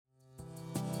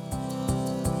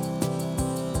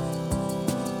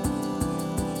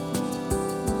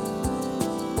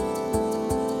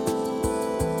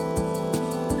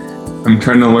I'm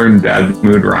trying to learn Bad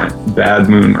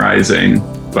Moon Rising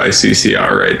by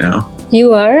CCR right now.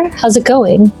 You are? How's it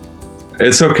going?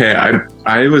 It's okay.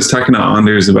 I was talking to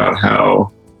Anders about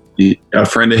how a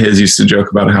friend of his used to joke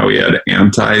about how he had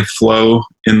anti-flow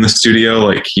in the studio.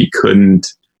 Like he couldn't,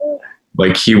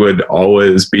 like he would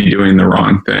always be doing the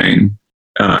wrong thing.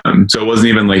 So it wasn't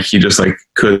even like he just like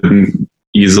couldn't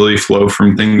easily flow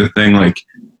from thing to thing. Like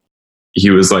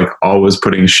he was like always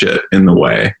putting shit in the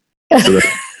way so that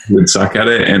he would suck at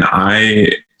it. And I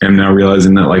am now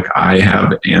realizing that like I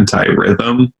have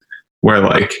anti-rhythm where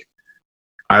like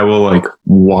I will like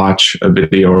watch a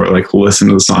video or like listen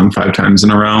to the song 5 times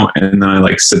in a row, and then I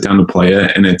like sit down to play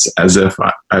it, and it's as if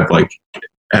I've like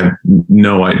have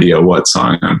no idea what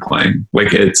song I'm playing.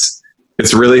 Like it's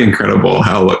really incredible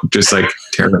how just like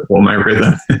terrible my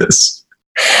rhythm is.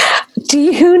 Do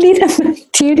you need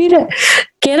to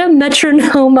get a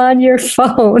metronome on your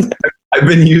phone? I've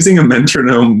been using a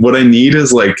metronome. What I need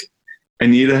is like I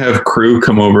need to have crew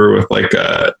come over with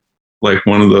like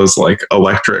one of those like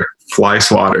electric fly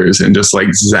swatters and just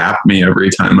like zap me every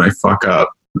time I fuck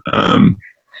up.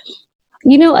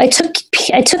 You know, I took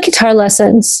guitar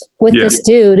lessons with this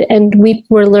dude, and we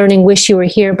were learning "Wish You Were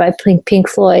Here" by Pink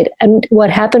Floyd. And what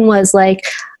happened was like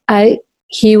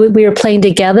we were playing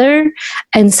together,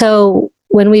 and so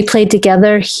when we played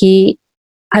together,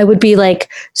 I would be like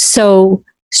so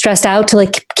stressed out to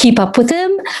like keep up with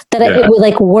him that it would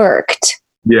like worked.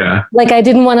 Yeah. Like I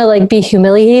didn't want to like be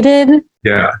humiliated.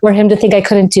 Yeah. For him to think I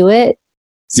couldn't do it.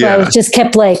 So I was just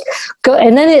kept like go,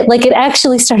 and then it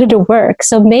actually started to work.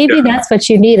 So maybe that's what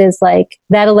you need is like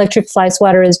that electric fly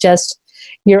swatter is just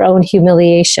your own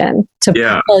humiliation to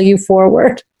propel you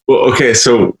forward. Well, okay.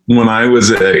 So when I was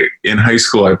in high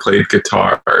school, I played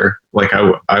guitar. Like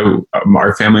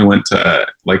our family went to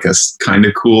like a kind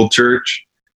of cool church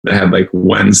that had like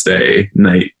Wednesday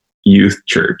night youth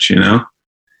church, you know?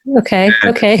 Okay.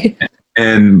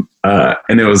 And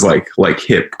it was like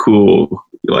hip, cool,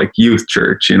 like youth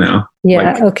church, you know?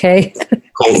 Yeah. Like, okay.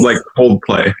 like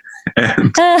Coldplay.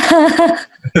 And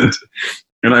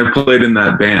I played in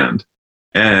that band,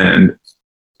 and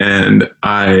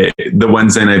the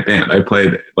Wednesday night band, I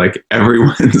played like every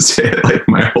Wednesday, like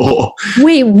my whole.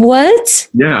 Wait, what?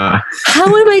 Yeah. How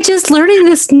am I just learning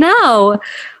this now?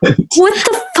 What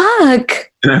the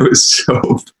fuck? And I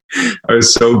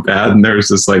was so bad. And there was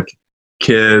this like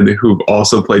kid who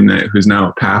also played in it, who's now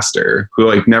a pastor, who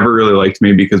like never really liked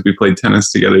me because we played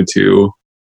tennis together too.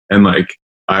 And like,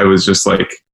 I was just like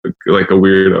a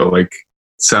weirdo, like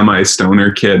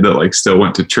semi-stoner kid that like still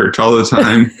went to church all the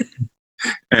time.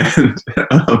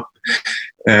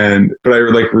 But I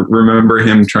like remember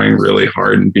him trying really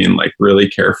hard and being like really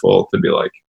careful to be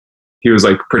like, he was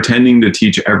like pretending to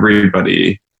teach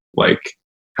everybody like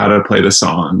how to play the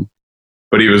song,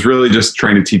 but he was really just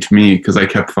trying to teach me because I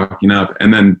kept fucking up.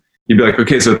 And then he'd be like,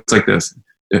 okay, so it's like this.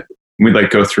 We'd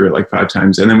like go through it like 5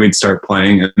 times, and then we'd start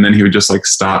playing, and then he would just like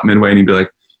stop midway and he'd be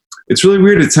like, it's really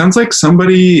weird. It sounds like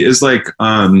somebody is like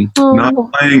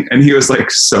not playing. And he was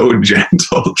like so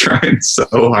gentle, trying so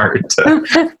hard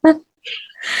to.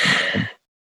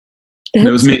 And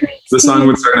it was me. The song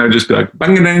would start and I would just be like,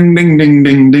 bang, ding, ding, ding,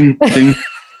 ding, ding, ding.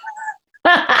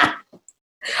 I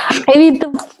mean,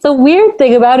 the weird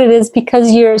thing about it is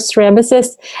because you're a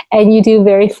ceramicist and you do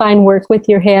very fine work with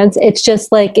your hands, it's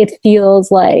just like, it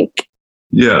feels like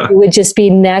you would just be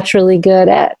naturally good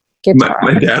at guitar.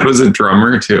 My dad was a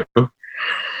drummer too.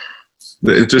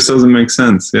 It just doesn't make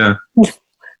sense. Yeah.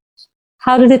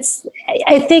 How did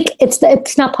I think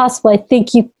it's not possible. I think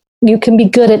you can be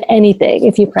good at anything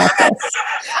if you practice.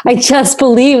 I just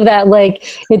believe that like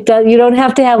it does. You don't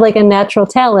have to have like a natural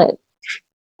talent.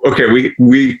 Okay,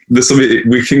 we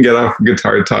can get off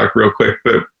guitar talk real quick,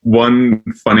 but one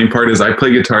funny part is I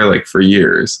play guitar like for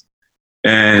years,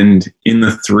 and in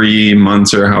the 3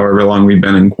 months or however long we've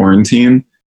been in quarantine,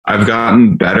 I've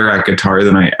gotten better at guitar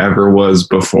than I ever was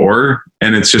before,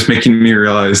 and it's just making me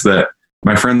realize that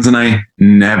my friends and I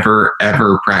never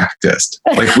ever practiced.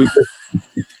 Like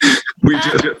we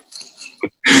just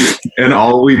and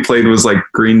all we played was like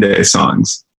Green Day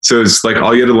songs. So it's like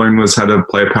all you had to learn was how to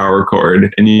play a power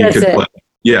chord, and you could play.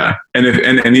 Yeah. And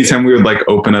anytime we would like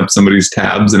open up somebody's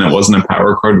tabs and it wasn't a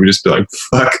power chord, we'd just be like,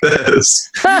 fuck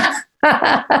this.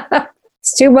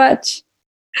 It's too much.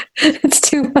 It's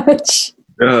too much.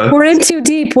 We're in too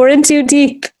deep.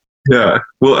 Yeah.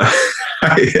 Well,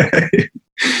 I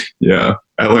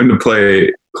learned to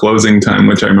play Closing Time,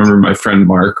 which I remember my friend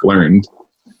Mark learned.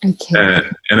 Okay.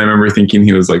 And I remember thinking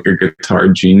he was like a guitar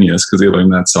genius because he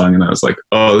learned that song. And I was like,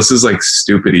 oh, this is like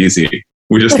stupid easy.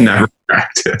 We just never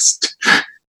practiced.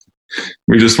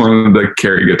 We just wanted to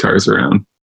carry guitars around.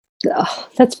 Oh,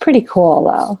 that's pretty cool,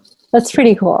 though. That's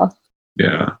pretty cool.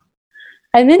 Yeah.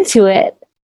 I'm into it.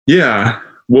 Yeah.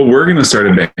 Well, we're going to start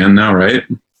a band now, right?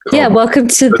 Yeah. Welcome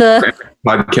to the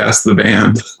podcast, the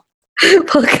band.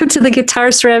 Welcome to the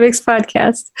Guitar Ceramics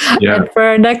podcast. Yeah. And for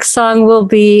our next song will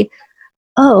be,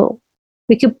 what?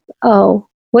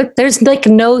 There's like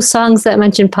no songs that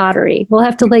mention pottery. We'll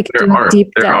have to like do a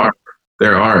deep dive.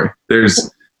 There are. There's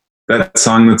that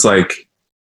song that's like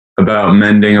about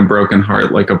mending a broken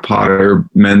heart, like a potter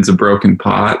mends a broken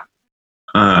pot.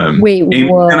 Wait, Amy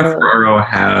whoa. Cannavaro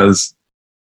has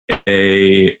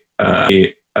a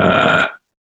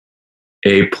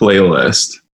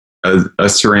playlist, a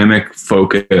ceramic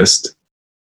focused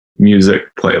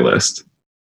music playlist.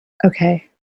 Okay.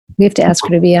 We have to ask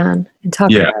her to be on and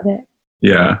talk about it.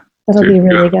 Yeah. That'll be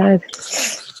really good.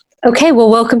 Okay. Well,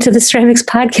 welcome to the Ceramics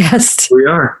podcast. We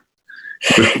are.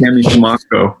 With Tammy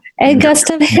Tomaco. And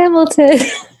Gustav Hamilton.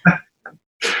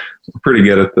 We're pretty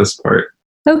good at this part.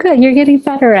 Oh, good. You're getting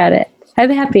better at it. I'm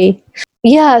happy.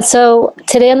 Yeah. So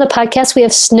today on the podcast, we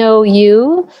have Snow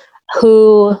Yu,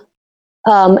 who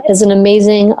is an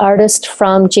amazing artist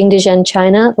from Jingdezhen,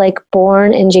 China, like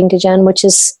born in Jingdezhen, which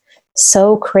is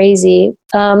so crazy.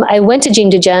 I went to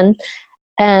Jingdezhen,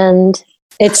 and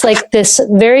it's like this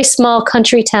very small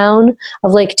country town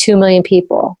of like 2 million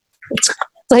people. It's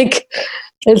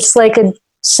like a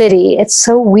city. It's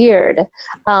so weird.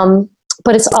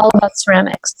 But it's all about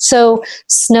ceramics. So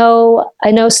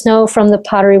I know Snow from the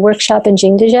pottery workshop in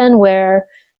Jingdezhen, where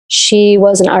she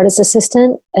was an artist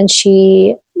assistant, and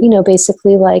she,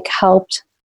 basically like helped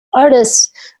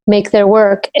artists make their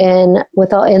work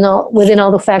within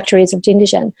all the factories of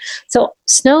Jingdezhen. So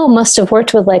Snow must have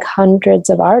worked with like hundreds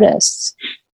of artists.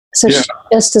 So she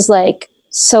just is like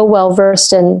so well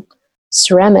versed in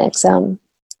ceramics. And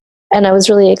I was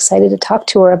really excited to talk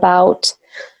to her about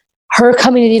her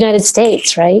coming to the United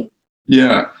States, right?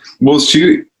 Yeah. Well,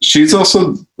 she's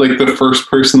also like the first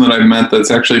person that I've met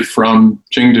that's actually from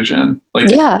Jingdezhen. Like,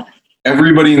 yeah,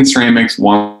 everybody in ceramics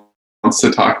wants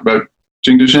to talk about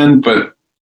Jingdezhen, but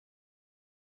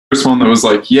first one that was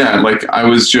like, yeah, like I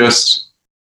was just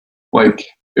like,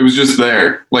 it was just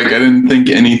there. Like I didn't think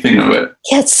anything of it.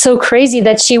 Yeah, it's so crazy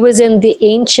that she was in the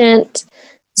ancient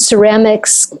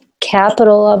ceramics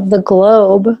capital of the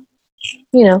globe,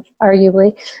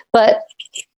 arguably. But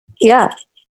yeah.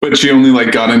 But she only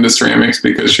like got into ceramics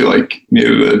because she like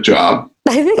needed a job.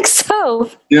 I think so.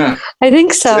 Yeah. I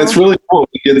think so. It's really cool.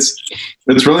 It's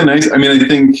really nice. I mean, I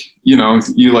think, you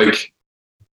like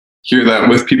hear that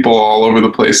with people all over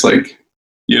the place. Like,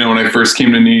 when I first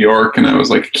came to New York and I was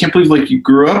like, I can't believe like you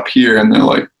grew up here. And they're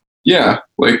like, yeah,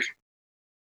 like,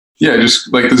 yeah,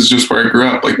 just like, this is just where I grew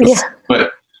up. Like, this, yeah.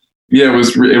 But yeah, it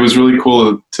was really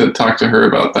cool to talk to her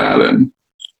about that and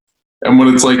what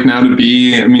it's like now to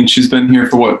be, I mean, she's been here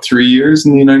for 3 years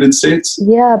in the United States?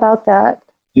 Yeah, about that.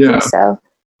 Yeah. I think so.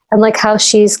 And like how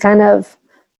she's kind of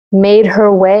made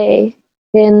her way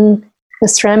in the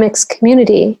ceramics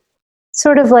community.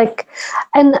 Sort of like,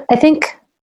 and I think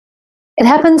it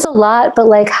happens a lot, but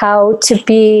like how to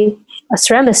be a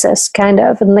ceramicist kind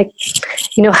of, and like,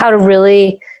 how to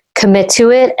really commit to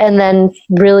it and then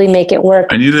really make it work.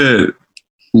 I need to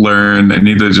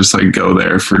just like go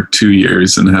there for 2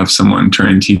 years and have someone try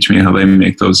and teach me how they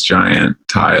make those giant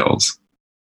tiles.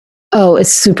 Oh,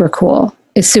 it's super cool.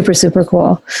 It's super, super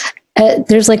cool.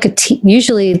 There's like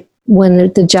usually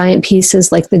when the giant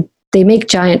pieces, like they make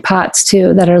giant pots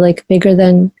too that are like bigger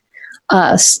than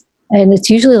us. And it's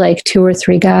usually like 2 or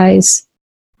 3 guys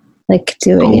like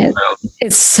doing it. Wow.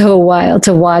 It's so wild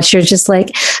to watch. You're just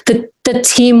like the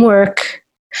teamwork.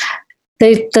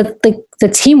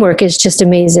 The teamwork is just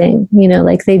amazing.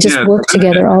 Like they just work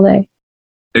together all day.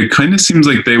 It kind of seems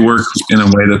like they work in a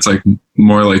way that's like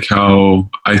more like how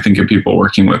I think of people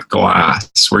working with glass,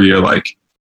 where you're like,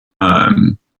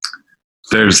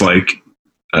 there's like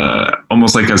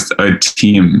almost like a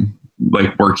team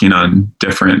like working on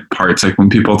different parts. Like when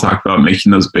people talk about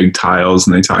making those big tiles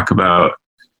and they talk about,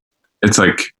 it's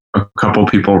like a couple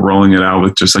people rolling it out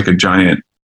with just like a giant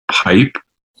pipe.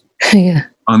 Yeah.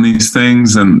 On these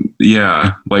things, and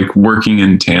yeah, like working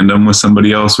in tandem with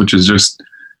somebody else, which is just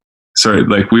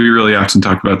like we really often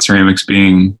talk about ceramics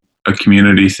being a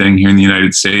community thing here in the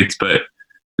United States, but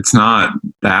it's not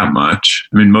that much.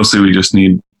 I mean, mostly we just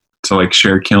need to like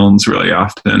share kilns really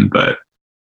often, but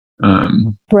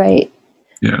right.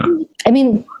 Yeah. I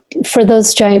mean, for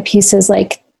those giant pieces,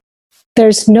 like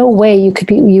there's no way you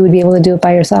would be able to do it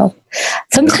by yourself.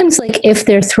 Sometimes like if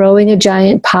they're throwing a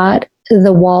giant pot,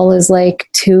 the wall is like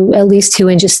at least 2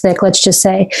 inches thick, let's just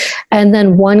say. And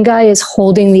then one guy is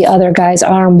holding the other guy's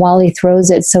arm while he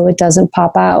throws it so it doesn't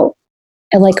pop out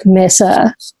and like miss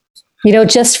a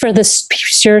just for the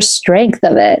pure strength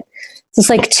of it. It's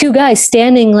like two guys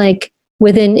standing like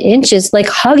within inches, like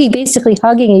basically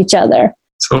hugging each other.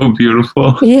 So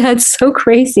beautiful. Yeah, it's so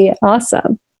crazy.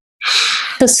 Awesome.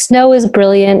 So Snow is a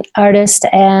brilliant artist,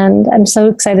 and I'm so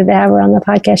excited to have her on the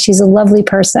podcast. She's a lovely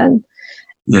person.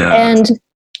 Yeah. And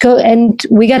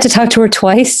we got to talk to her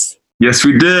twice. Yes,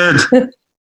 we did. And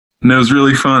it was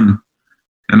really fun.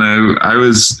 And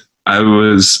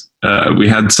we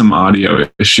had some audio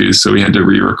issues, so we had to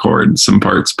re-record some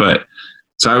parts,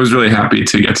 so I was really happy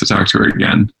to get to talk to her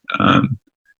again.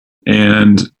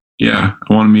 And yeah,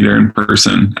 I want to meet her in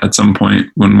person at some point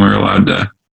when we're allowed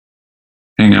to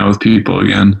hang out with people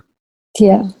again.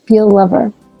 Yeah, you'll love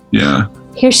her. Yeah.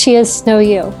 Here she is, Snow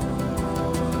Yu.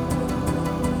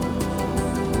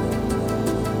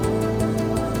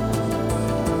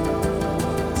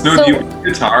 Snow, do you have a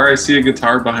guitar? I see a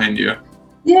guitar behind you.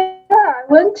 Yeah, I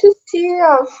went to see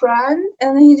a friend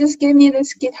and he just gave me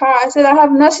this guitar. I said, I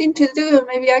have nothing to do.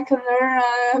 Maybe I can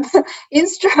learn an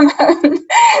instrument.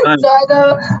 So I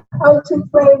know how to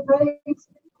play bass.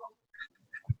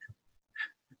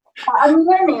 I'm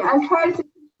learning. I try to teach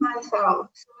myself.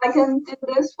 So I can do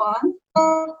this one.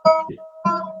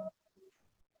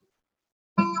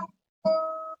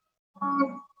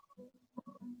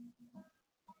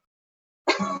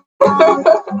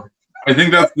 I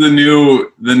think that's the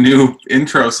new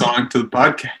intro song to the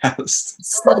podcast.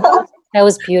 That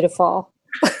was beautiful.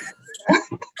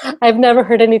 I've never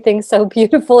heard anything so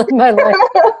beautiful in my life.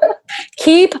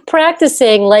 Keep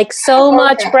practicing, like so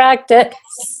much practice.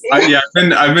 I've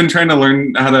been trying to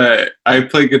learn how to. I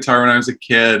played guitar when I was a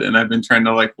kid, and I've been trying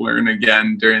to like learn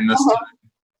again during this time.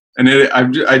 And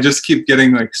I just keep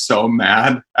getting like so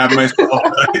mad at myself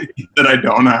that I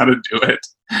don't know how to do it.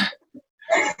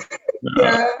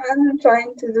 Yeah, I'm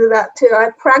trying to do that too.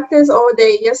 I practice all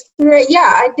day yesterday.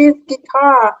 Yeah, I did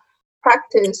guitar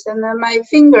practice, and then my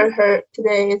finger hurt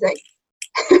today. It's like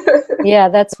yeah,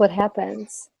 that's what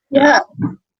happens. Yeah.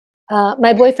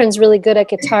 My boyfriend's really good at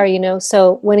guitar,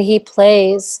 so when he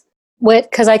plays,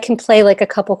 because I can play like a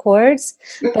couple chords,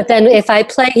 but then if I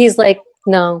play, he's like,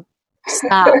 no,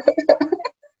 stop.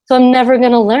 So I'm never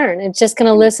going to learn. I'm just going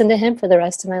to listen to him for the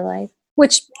rest of my life,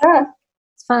 which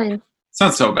is fine. It's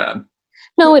not so bad.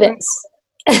 No, it is.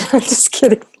 I'm just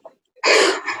kidding.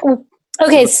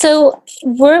 Okay, so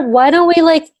why don't we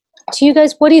do you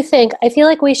guys, what do you think? I feel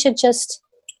like we should just,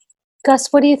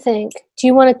 Gus, what do you think? Do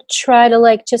you want to try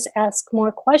to just ask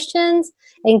more questions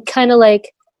and kind of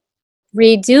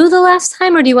redo the last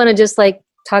time, or do you want to just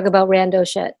talk about rando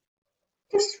shit?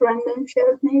 Just random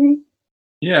shit, maybe.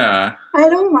 Yeah. I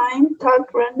don't mind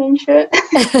talk random shit.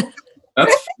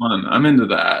 That's fun. I'm into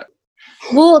that.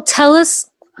 Well, tell us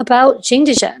about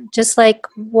Jingdezhen. Just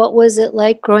what was it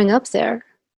like growing up there?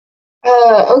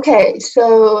 Okay,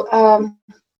 so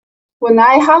when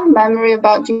I have memory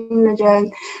about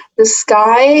Jingdezhen, the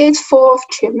sky is full of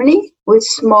chimney with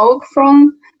smoke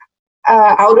from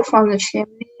out from the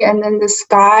chimney, and then the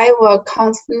sky will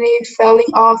constantly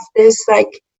falling off this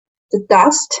the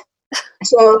dust.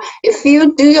 So if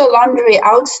you do your laundry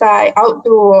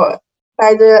outdoor,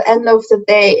 by the end of the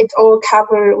day, it's all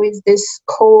covered with this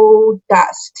cold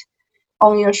dust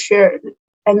on your shirt.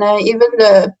 And then even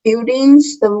the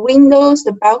buildings, the windows,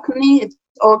 the balcony, it's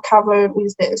all covered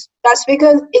with this. That's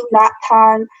because in that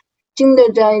time,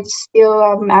 Jingdezhen is still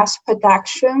a mass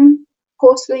production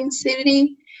porcelain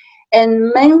city.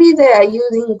 And mainly they are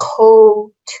using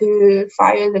coal to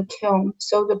fire the kiln.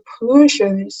 So the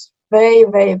pollution is very,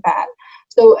 very bad.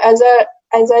 So as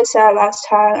I said last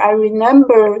time, I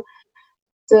remember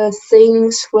the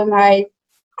things when I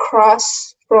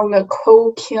cross from the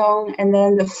coal kiln and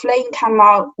then the flame come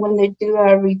out when they do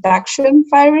a reduction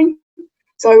firing.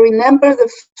 So I remember the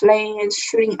flame is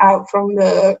shooting out from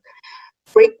the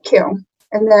brick kiln.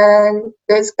 And then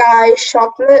this guy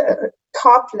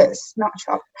topless,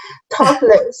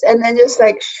 and then just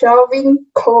shoving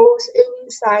coals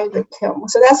inside the kiln.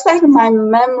 So that's my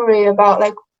memory about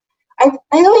I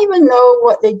don't even know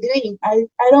what they're doing. I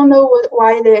don't know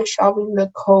why they're shoving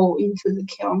the coal into the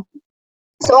kiln.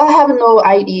 So I have no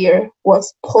idea what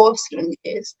porcelain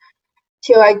is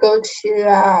till I go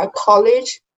to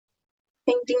college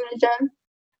in Jingdezhen.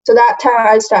 So that time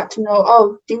I start to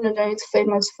know, Jingdezhen is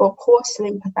famous for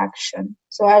porcelain production.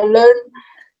 So I learned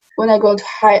when I go to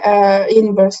high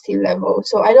university level.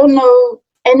 So I don't know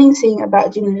anything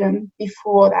about Jingdezhen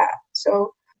before that.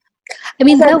 So I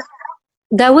mean,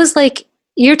 that was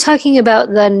you're talking about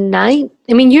the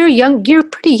you're young, you're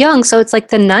pretty young, so it's the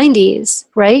 90s,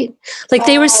 right?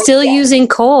 They were still using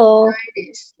coal.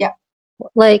 90s, yeah.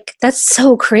 That's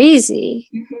so crazy.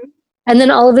 Mm-hmm. And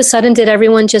then all of a sudden, did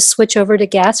everyone just switch over to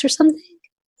gas or something?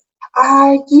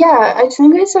 Yeah, I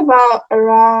think it's about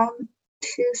around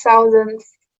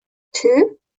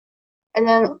 2002. And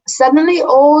then suddenly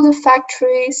all the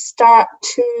factories start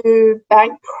to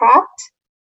bankrupt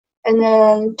and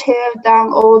then tear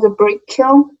down all the brick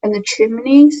kiln and the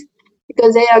chimneys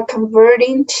because they are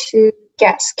converting to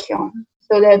gas kiln.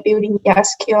 So they're building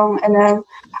gas kiln. And then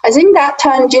I think that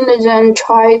time Jingdezhen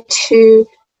tried to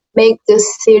make the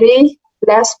city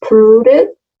less polluted.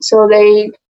 So they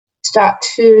start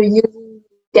to use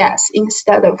gas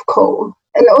instead of coal.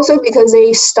 And also because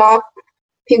they stop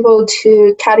people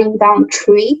to cutting down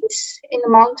trees in the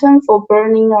mountain for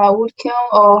burning wood kiln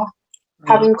or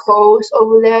having coals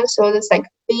over there. So there's like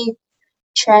big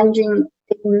changing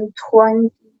in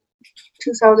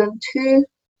 2002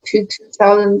 to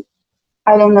 2000.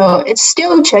 I don't know. It's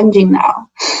still changing now,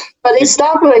 but it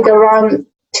stopped like around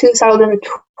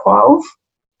 2012.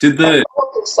 Did the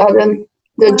all of a sudden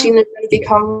the Jingdezhen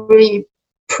become really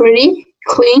pretty,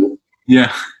 clean?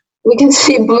 Yeah. We can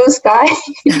see blue sky.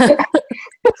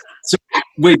 So,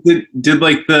 wait, did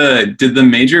the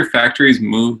major factories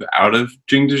move out of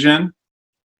Jingdezhen?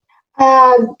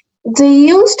 They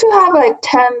used to have like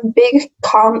 10 big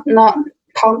not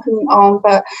company on,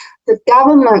 but the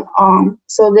government on.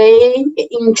 So they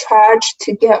in charge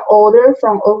to get order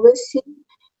from overseas,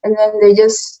 and then they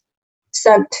just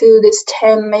sent to these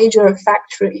 10 major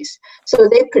factories. So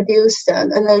they produce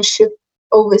them and then ship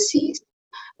overseas.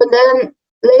 But then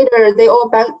later they all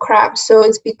bankrupt, so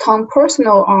it's become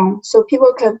personal owned. So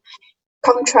people can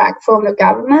contract from the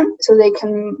government, so they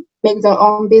can make their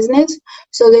own business.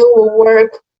 So they will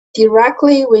work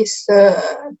directly with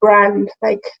the brand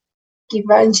like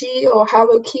Givenchy or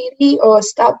Hello Kitty or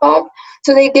Starbucks.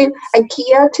 So they give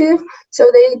IKEA too. So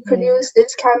they produce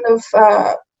this kind of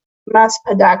mass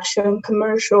production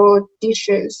commercial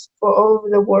dishes for all over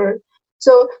the world.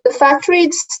 So the factory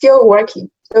is still working.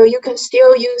 So you can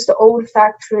still use the old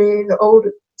factory, the old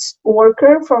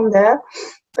worker from there,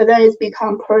 but then it's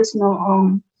become personal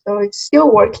owned. So it's still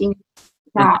working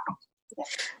now.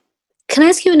 Can I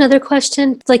ask you another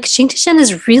question? Like Jingdezhen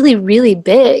is really, really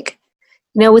big.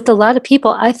 With a lot of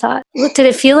people. I thought, did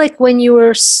it feel like when you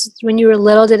were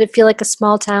little? Did it feel like a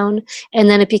small town, and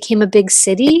then it became a big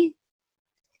city?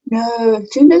 No,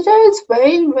 Jingdezhen is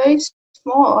very, very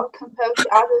small compared to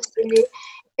other cities.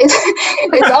 It's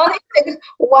only like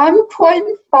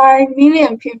 1.5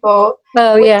 million people.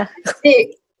 Oh yeah,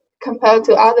 big compared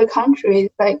to other countries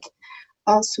like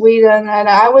Sweden. And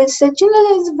I would say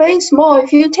Jingdezhen is very small.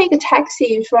 If you take a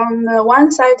taxi from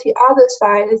one side to the other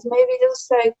side, it's maybe just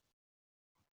like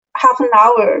half an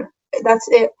hour. That's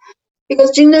it.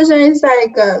 Because Jingdezhen is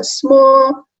like a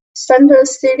small center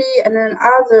city and then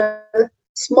other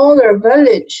smaller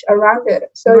village around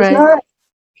it. So It's not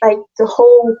like the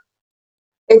whole,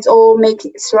 it's all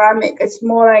making ceramic. It's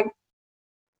more like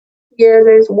here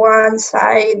there's one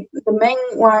side, the main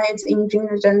one is in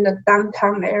Jingdezhen, the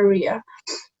downtown area.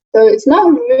 So it's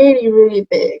not really, really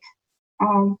big.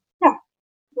 When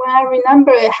I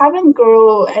remember it haven't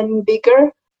grown any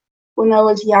bigger when I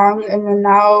was young, and then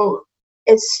now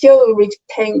it's still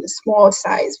retained small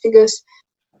size because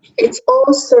it's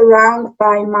all surrounded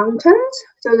by mountains.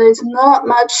 So there's not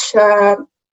much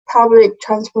public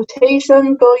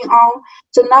transportation going on.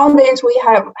 So nowadays we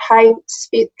have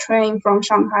high-speed train from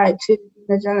Shanghai to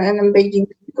Jingdezhen and then Beijing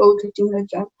to go to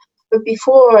Jingdezhen. But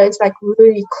before it's like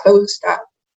really closed up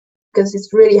because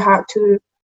it's really hard to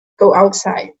go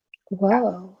outside.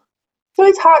 Wow. So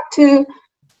it's hard to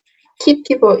keep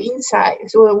people inside.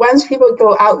 So once people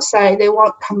go outside, they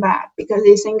won't come back because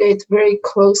they think it's very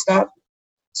closed up,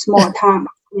 small town.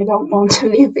 They don't want to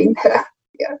live in there.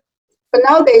 Yeah. But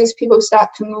nowadays, people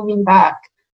start to moving back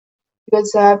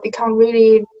because become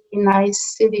really, really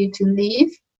nice city to live,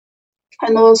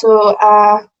 and also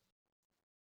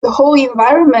the whole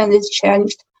environment is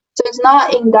changed. So it's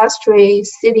not industry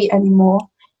city anymore,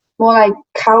 more like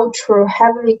cultural,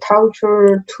 heavily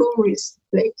cultural tourist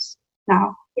place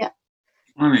now. Yeah.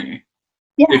 Funny.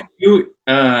 Yeah. If you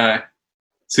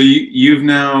so you've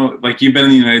now you've been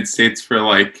in the United States for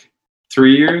like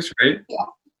 3 years, right? Yeah.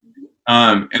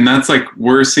 And that's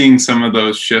we're seeing some of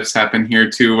those shifts happen here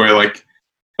too, where like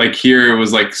here it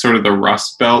was like sort of the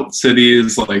Rust Belt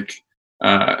cities, like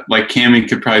Cami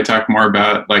could probably talk more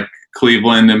about like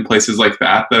Cleveland and places like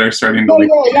that are starting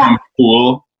to become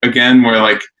cool again, where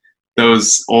like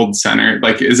those old center,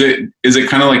 is it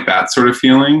kind of like that sort of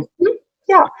feeling? Mm-hmm.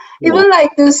 Yeah, even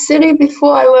like the city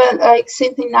before I went, like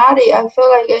Cincinnati, I feel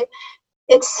like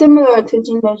it's similar to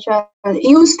Jingdezhen. It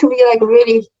used to be like a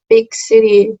really big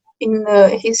city in the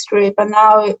history, but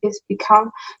now it's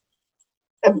become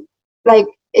like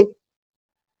it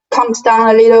comes down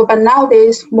a little, but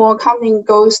nowadays more company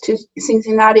goes to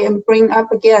Cincinnati and bring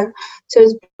up again. So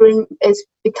it's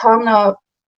become a,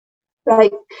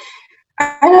 like,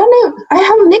 I don't know. I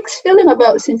have a mixed feeling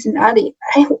about Cincinnati.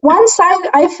 One side,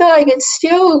 I feel like it's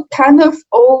still kind of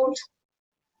old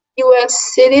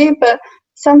U.S. city, but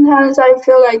sometimes I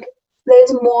feel like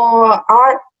there's more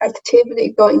art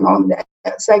activity going on there.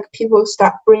 It's like people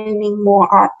start bringing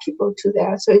more art people to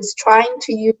there. So it's trying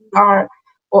to use art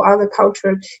or other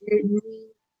culture to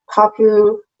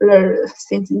popular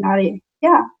Cincinnati.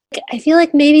 Yeah. I feel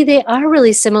like maybe they are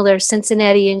really similar,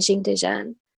 Cincinnati and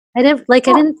Jingdezhen. I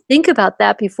didn't think about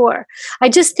that before. I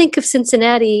just think of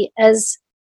Cincinnati as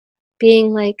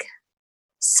being like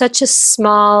such a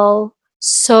small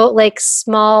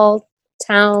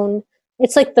town.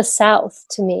 It's like the South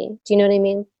to me. Do you know what I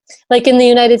mean? Like in the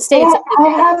United States. I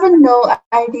have no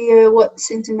idea what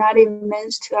Cincinnati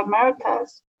means to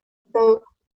Americans. So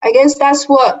I guess that's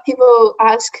what people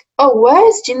ask. Oh, where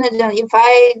is Jingdezhen? If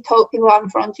I told people I'm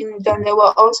from Jingdezhen, they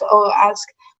will also ask,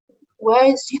 where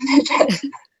is Jingdezhen?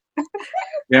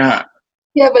 Yeah.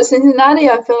 Yeah, but Cincinnati,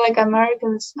 I feel like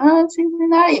Americans,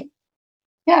 Cincinnati.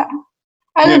 Yeah.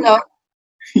 I don't know.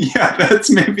 Yeah, that's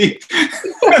maybe.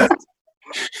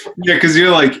 Yeah, because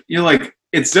you're like,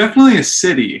 it's definitely a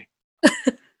city.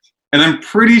 And I'm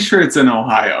pretty sure it's in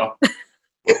Ohio.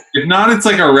 If not, it's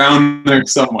like around there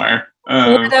somewhere.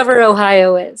 Whatever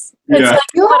Ohio is. It's Yeah.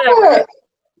 like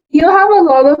You have a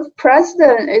lot of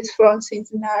presidents from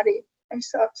Cincinnati. I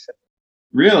thought so.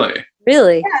 Really?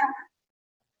 Really? Yeah.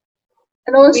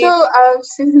 And also,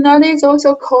 Cincinnati is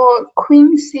also called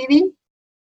Queen City,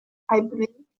 I believe.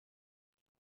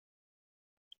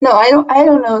 No, I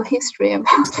don't know history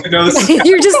about it. I know this is,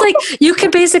 You're just like, you can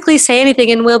basically say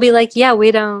anything and we'll be like, yeah,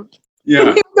 we don't.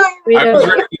 yeah. We I was don't.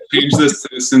 ready to change this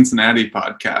to a Cincinnati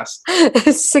podcast.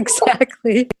 It's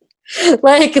exactly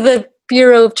like the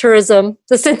Bureau of Tourism,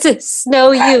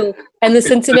 Snow U and the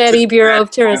Cincinnati Bureau of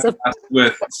Tourism.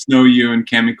 With Snow U and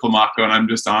Cami Kilmako, and I'm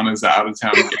just on as out of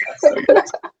town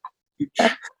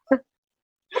guest.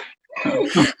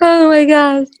 Oh my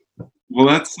gosh. Well,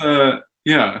 that's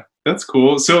yeah, that's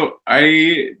cool. So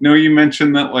I know you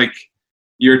mentioned that like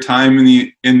your time in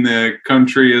the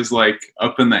country is like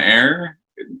up in the air.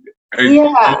 Are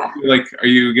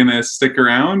you gonna stick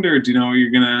around, or do you know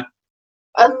you're gonna?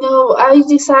 No, I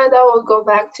decided I will go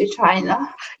back to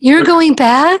China. You're going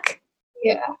back?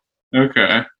 Yeah.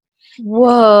 Okay.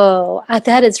 Whoa,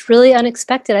 that is really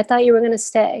unexpected. I thought you were going to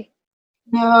stay.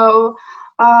 No,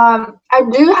 I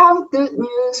do have good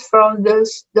news from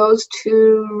those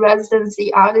two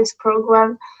residency artist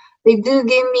program. They do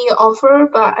give me an offer,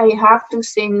 but I have to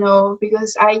say no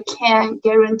because I can't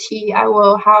guarantee I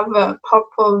will have a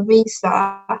proper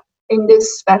visa in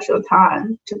this special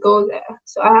time to go there.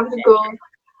 So I have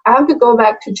to go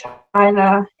back to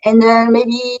China and then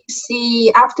maybe see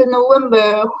after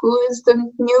November who is the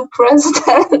new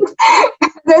president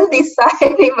and then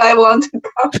decide if I want to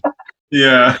come.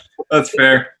 Yeah, that's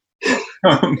fair.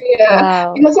 Yeah,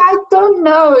 Wow. because I don't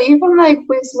know, even like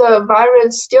with the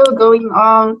virus still going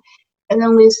on and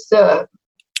then with the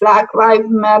Black Lives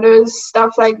Matter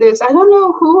stuff like this, I don't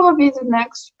know who will be the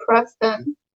next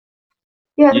president.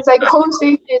 Yeah, it's like whole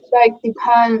thing is like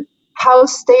depend how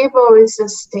stable is the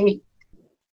state.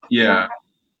 Yeah.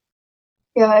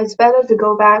 Yeah, it's better to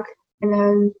go back and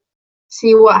then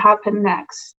see what happened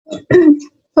next.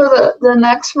 So the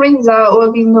next result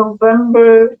will be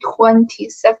November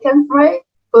 22nd, right?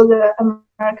 For the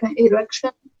American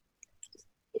election.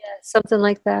 Yeah, something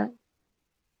like that.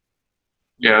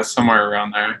 Yeah, somewhere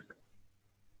around there.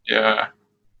 Yeah.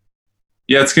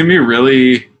 Yeah, it's gonna be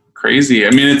really crazy. I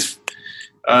mean, it's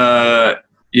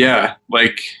yeah,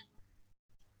 like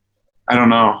I don't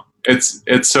know.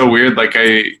 It's so weird. Like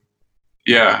I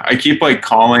keep like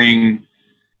calling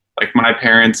like my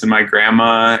parents and my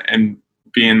grandma and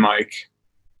being like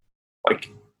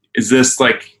is this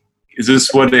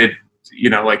what it, you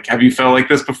know, like have you felt like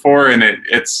this before? And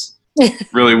it's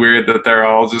really weird that they're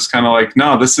all just kind of like,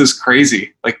 no, this is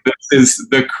crazy. Like this is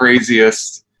the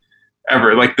craziest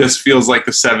ever. Like this feels like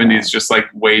the 70s, just like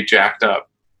way jacked up.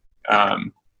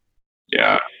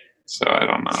 Yeah. So I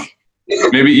don't know.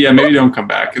 Maybe don't come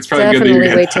back. It's probably Definitely good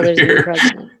that you wait get till out of there's a new here.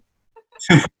 president.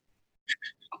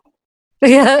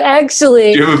 Yeah,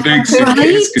 actually. Do you have a big suitcase?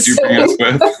 Right? Could you bring us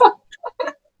with?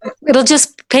 It'll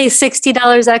just pay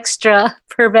 $60 extra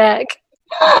per bag.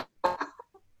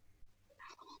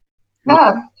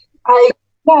 Yeah, I've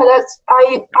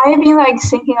been like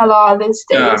thinking a lot these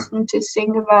days and to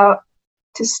think about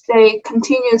to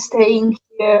continue staying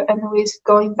here and with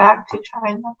going back to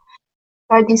China.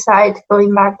 I decide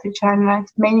going back to China,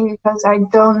 it's mainly because I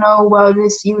don't know where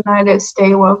this United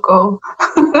States will go.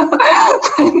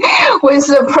 With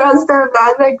the president,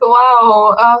 I'm like,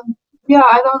 wow, yeah,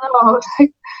 I don't know.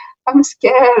 Like, I'm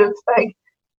scared. Like,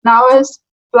 now it's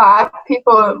Black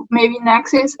people, maybe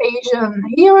next is Asian.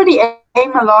 He already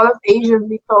aimed a lot of Asian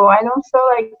people. I don't feel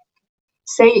like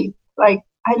safe. Like,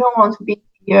 I don't want to be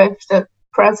here if the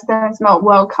president is not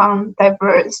welcome,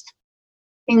 diverse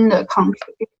in the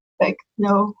country. Like,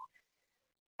 no,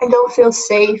 I don't feel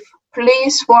safe.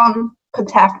 Police won't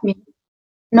protect me.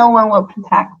 No one will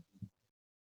protect me.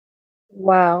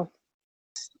 Wow.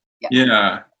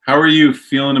 Yeah. How are you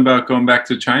feeling about going back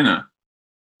to China?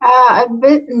 I'm a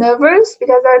bit nervous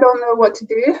because I don't know what to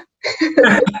do.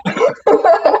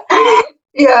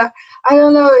 Yeah, I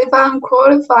don't know if I'm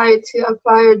qualified to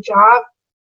apply a job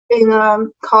in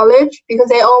college because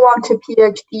they all want a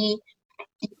PhD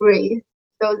degree.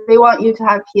 So they want you to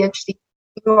have PhD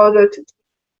in order to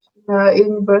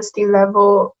university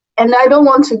level. And I don't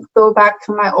want to go back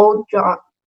to my old job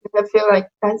because I feel like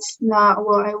that's not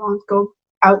what I want to go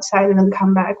outside and then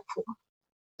come back for.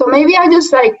 So maybe I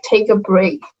just like take a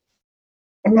break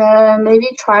and then maybe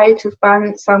try to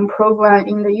find some program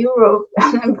in the Europe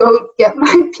and then go get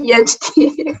my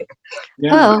PhD.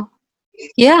 Oh,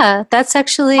 yeah, that's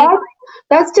actually...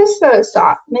 That's just a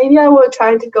thought. Maybe I will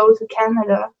try to go to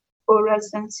Canada for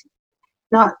residency,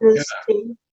 not this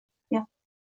thing.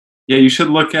 Yeah, you should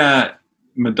look at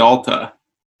Medalta.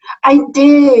 I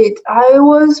did. I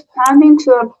was planning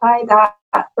to apply that,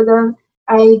 but then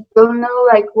I don't know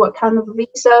like what kind of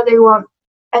visa they want.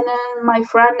 And then my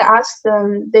friend asked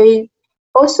them, they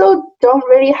also don't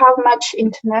really have much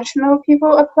international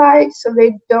people apply, so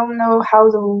they don't know how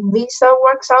the visa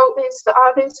works out with the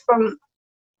artists from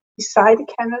beside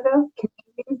Canada,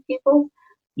 Canadian people.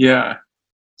 Yeah.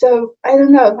 So I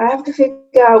don't know. I have to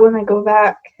figure out when I go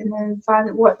back and then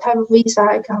find what type of visa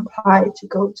I can apply to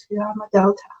go to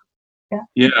Delta.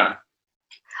 Yeah.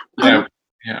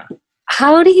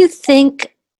 How do you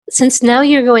think, since now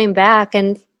you're going back,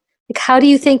 and like, how do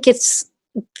you think it's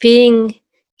being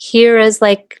here has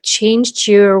like changed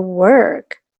your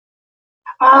work?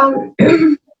 I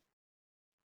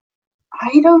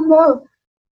don't know,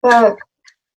 but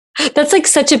that's like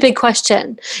such a big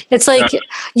question. It's like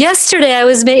yesterday I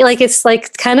was like, it's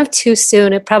like kind of too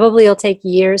soon. It probably will take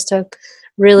years to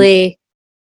really.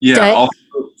 Yeah. Also,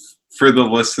 for the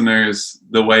listeners,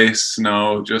 the way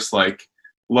Snow just like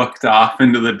looked off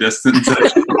into the distance.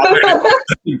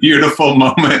 A beautiful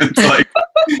moment. Like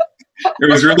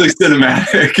it was really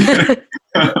cinematic.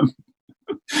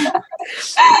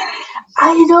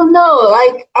 I don't know.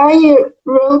 Like I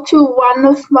wrote to one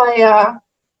of my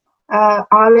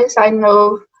artists I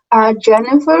know,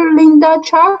 Jennifer Linda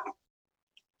Chuck.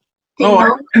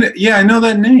 I know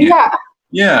that name.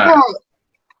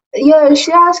 Yeah,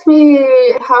 she asked me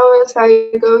how was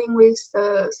I going with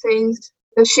the things.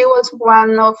 She was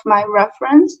one of my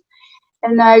reference,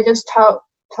 and I just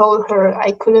told her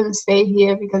I couldn't stay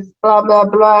here because blah blah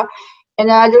blah,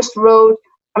 and I just wrote,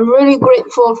 I'm really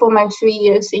grateful for my 3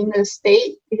 years in the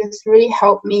state because it really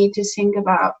helped me to think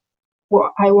about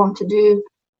what I want to do.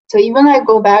 So even I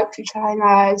go back to China,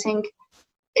 I think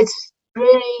it's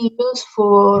really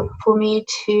useful for me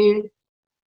to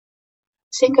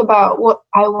think about what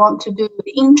I want to do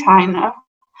in China.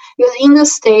 Because in the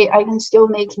state, I can still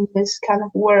making this kind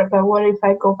of work, but what if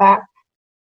I go back?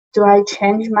 Do I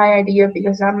change my idea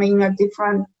because I'm in a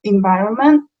different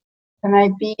environment? Can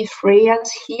I be free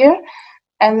as here?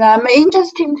 And I'm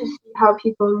interested to see how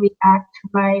people react to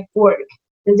my work.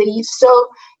 In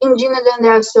Jinadan,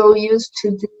 they're so used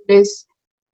to do this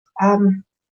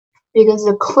because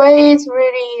the clay is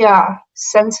really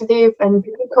sensitive and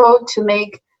difficult to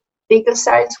make bigger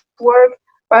size work.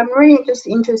 But I'm really just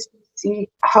interested to see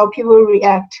how people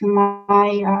react to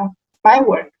my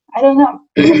work. I don't know.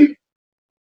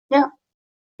 Yeah.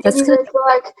 That's good. Feel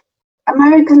like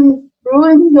American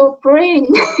ruin your brain.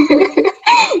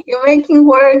 You're making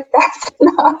work that's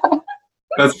not.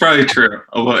 That's probably true.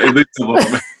 At least a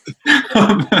little bit.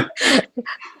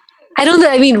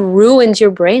 I mean, ruined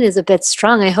your brain is a bit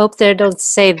strong. I hope they don't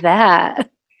say that.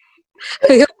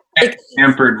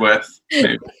 Tampered with,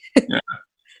 maybe. Yeah.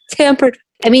 Tampered.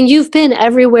 I mean, you've been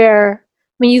everywhere.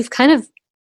 I mean, you've kind of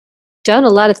done a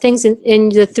lot of things in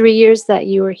the 3 years that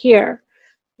you were here.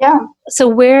 Yeah. So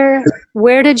where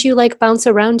did you like bounce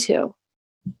around to?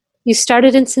 You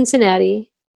started in Cincinnati.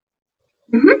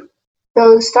 Mm-hmm.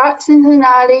 So start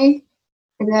Cincinnati,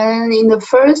 and then in the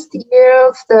first year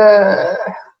of the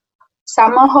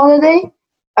summer holiday,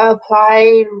 I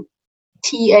applied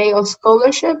TA or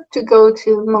scholarship to go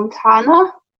to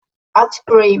Montana,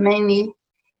 Asbury mainly,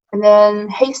 and then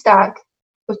Haystack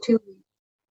for 2 weeks.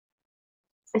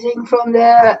 I think from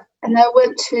there, and I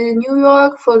went to New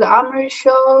York for the Armory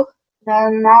show.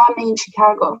 Then now I'm in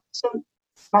Chicago. So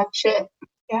much it.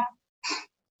 Yeah.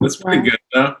 That's pretty good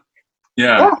though.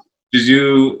 Yeah. Did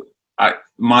you?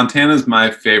 Montana's my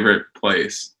favorite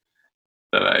place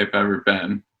that I've ever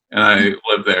been, and I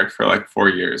lived there for like 4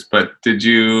 years. But did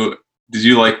you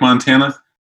like Montana?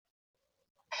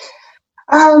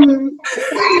 If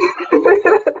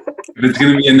it's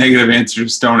going to be a negative answer,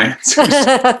 just don't answer.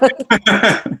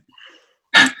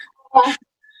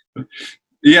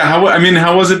 Yeah,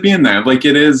 how was it being there? Like,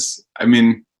 it is. I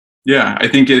mean, yeah, I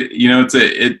think it.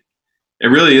 It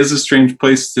really is a strange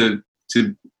place to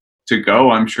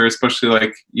go. I'm sure, especially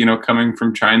like coming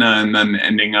from China and then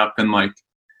ending up in like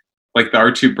the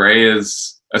Archie Bray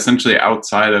is essentially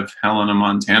outside of Helena,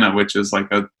 Montana, which is like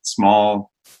a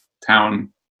small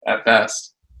town at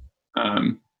best.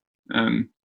 And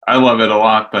I love it a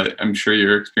lot, but I'm sure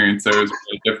your experience there is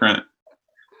really different.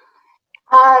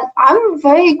 I'm a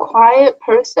very quiet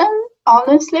person,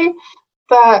 honestly,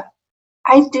 but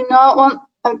I do not want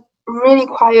a really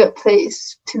quiet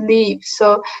place to live.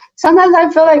 So sometimes I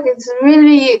feel like it's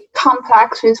really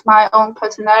complex with my own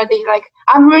personality. Like,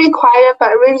 I'm really quiet, but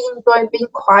I really enjoy being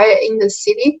quiet in the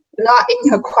city, not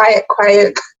in a quiet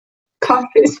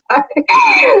countryside.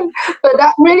 But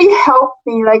that really helped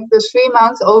me, like the 3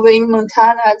 months over in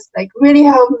Montana, it's like really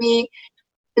helped me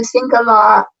to think a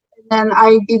lot. And then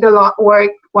I did a lot of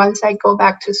work once I go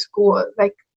back to school.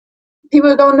 Like,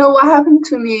 people don't know what happened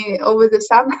to me over the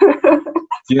summer.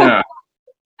 Yeah.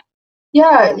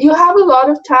 Yeah, you have a lot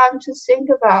of time to think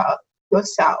about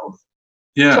yourself.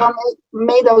 Yeah. So I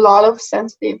made a lot of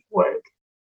sensitive work.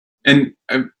 And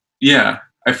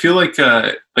I feel like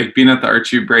being at the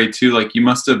Archie Bray too, like you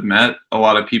must have met a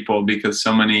lot of people because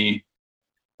so many,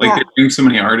 like they bring so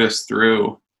many artists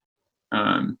through.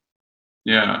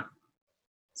 Yeah,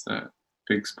 it's a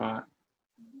big spot.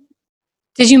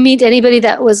 Did you meet anybody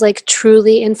that was like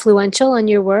truly influential on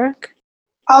your work?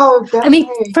 Oh, definitely. I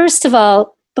mean, first of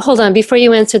all, hold on, before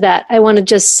you answer that, I want to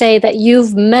just say that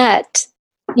you've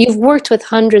worked with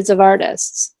hundreds of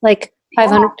artists, like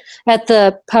 500 at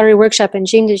the Pottery Workshop in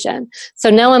Jingdezhen. So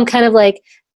now I'm kind of like,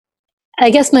 I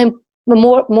guess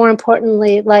more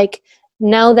importantly, like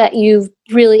now that you've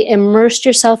really immersed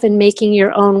yourself in making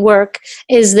your own work,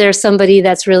 is there somebody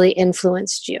that's really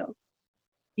influenced you?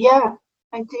 Yeah,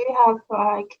 I do have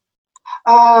like,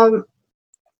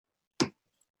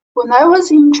 when I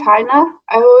was in China,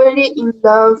 I was really in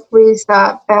love with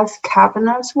Beth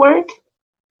Kavanagh's work.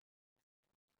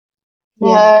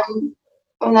 Yeah.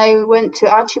 When I went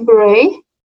to Archie Bray,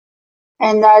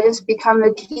 and I just become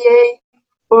a TA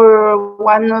for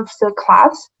one of the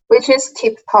class, which is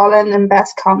Tip Pollen and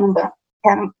Beth Kavanagh.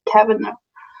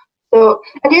 So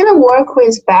I didn't work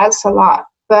with Beth a lot,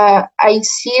 but I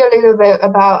see a little bit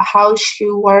about how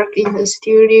she worked in the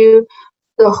studio,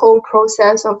 the whole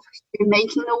process of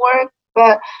making the work.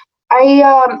 But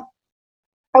I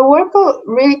work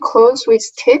really close with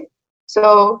Tip,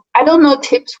 so I don't know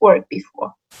Tip's work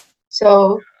before.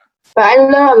 So, but I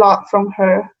learn a lot from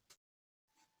her,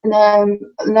 and then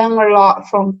learn a lot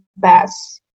from Beth.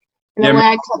 And then when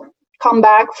I come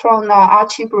back from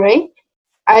Archie Bray,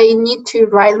 I need to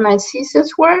write my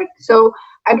thesis work. So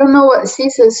I don't know what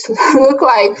thesis look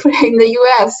like in the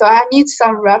US, so I need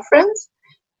some reference.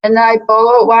 And I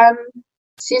borrowed one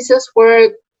thesis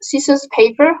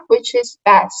paper, which is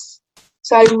Beth.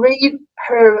 So I read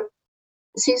her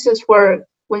thesis work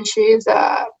when she is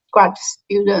a grad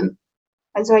student.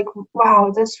 I was like,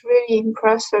 wow, that's really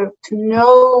impressive to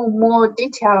know more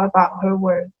detail about her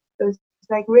work. So it's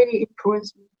like really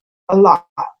influenced me a lot.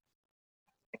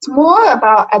 It's more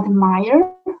about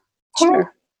admire her.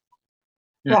 Sure.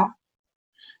 Yeah.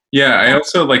 Yeah, I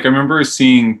also I remember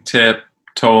seeing Tip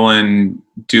Tolan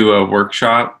do a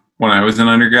workshop when I was an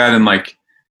undergrad, and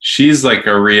she's like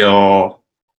a real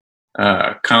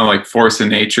kind of like force of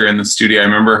nature in the studio. I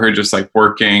remember her just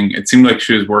working. It seemed like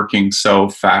she was working so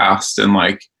fast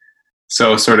and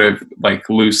so sort of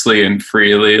loosely and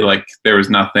freely. There was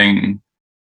nothing.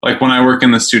 When I work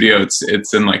in the studio,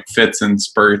 it's in fits and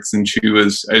spurts, and I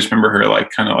just remember her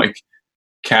kind of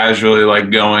casually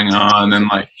going on, and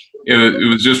it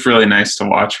was just really nice to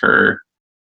watch her.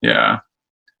 Yeah.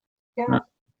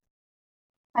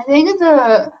 I think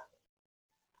the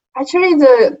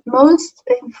most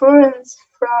influence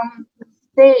from the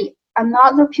state are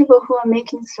not the people who are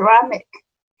making ceramic.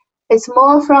 It's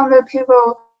more from the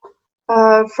people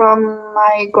from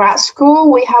my grad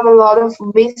school. We have a lot of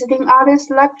visiting artist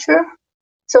lecture.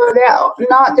 So they're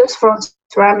not just from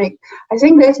ceramic. I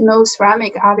think there's no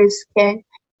ceramic artist can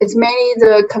it's mainly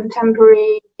the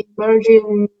contemporary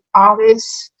emerging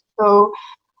artists. So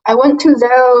I went to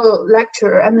their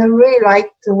lecture and I really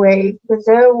liked the way, because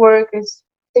their work is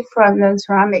different than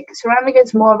ceramic. Ceramic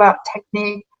is more about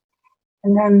technique,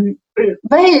 and then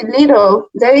very little,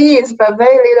 there is, but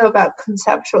very little about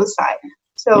conceptual side.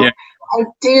 So Yeah. I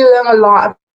do learn a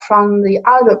lot from the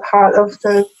other part of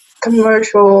the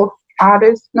commercial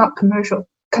artists, not commercial,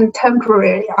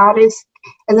 contemporary artists.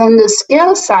 And then the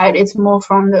scale side is more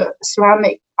from the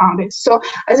ceramic artists. So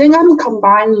I think I'm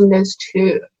combining this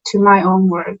to my own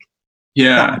work.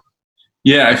 Yeah.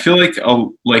 Yeah. I feel like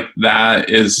that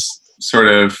is sort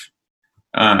of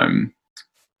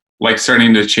like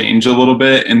starting to change a little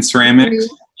bit in ceramics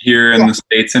here in the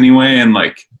States anyway. And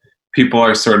like people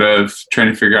are sort of trying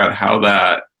to figure out how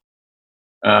that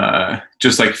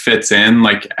just like fits in,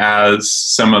 like as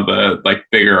some of the like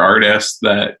bigger artists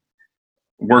that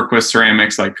work with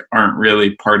ceramics like aren't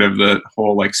really part of the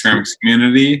whole like ceramics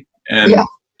community. And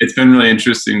it's been really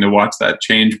interesting to watch that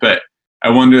change. But I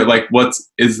wonder, like,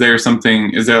 is there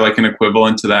like an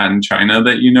equivalent to that in China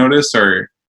that you notice, or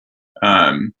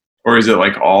is it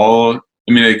like all,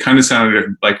 I mean, it kind of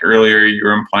sounded like earlier you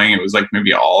were implying it was like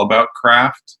maybe all about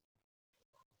craft.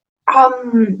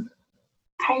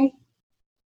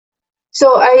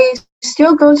 So I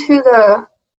still go to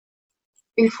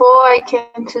before I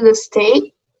came to the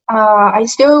state, I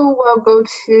still will go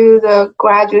to the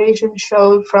graduation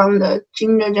show from the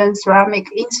Jingdezhen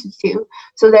Ceramic Institute.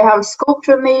 So they have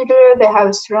sculpture major, they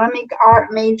have ceramic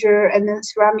art major, and then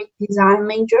ceramic design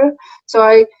major. So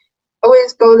I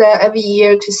always go there every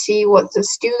year to see what the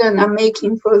students are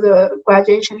making for the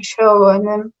graduation show, and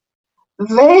then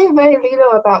very, very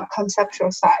little about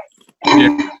conceptual side.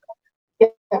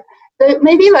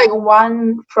 Maybe like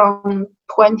 1 from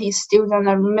 20 students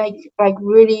that make like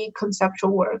really conceptual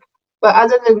work. But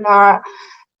other than that,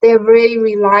 they really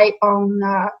rely on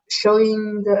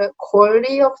showing the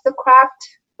quality of the craft,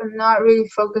 but not really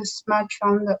focus much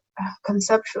on the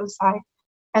conceptual side.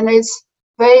 And it's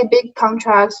very big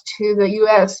contrast to the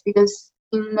US, because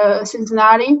in the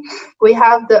Cincinnati, we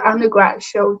have the undergrad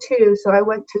show too. So I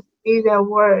went to see their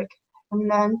work, and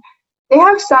then they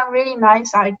have some really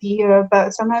nice idea,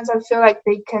 but sometimes I feel like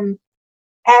they can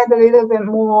add a little bit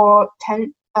more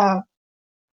tension,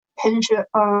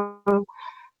 a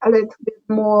little bit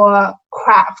more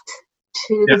craft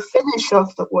to the finish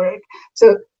of the work.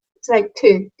 So it's like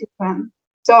two different.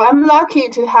 So I'm lucky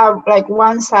to have like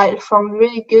one side from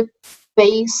really good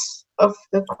base of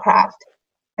the craft,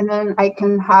 and then I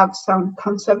can have some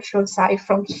conceptual side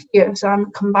from here. So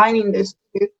I'm combining this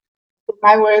two.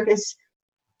 My work is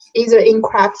either in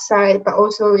craft side, but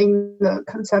also in the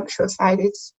conceptual side.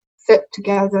 It's fit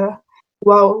together,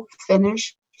 well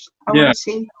finished. I want to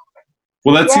see.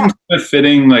 Well, that seems kind of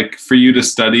fitting, like for you to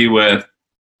study with.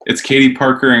 It's Katie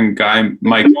Parker and Guy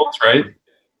Michaels, right?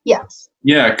 Yes.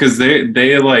 Yeah, because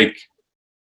they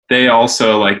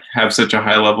also like have such a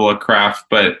high level of craft,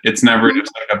 but it's never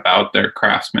just like about their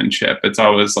craftsmanship. It's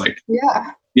always like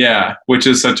which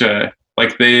is such a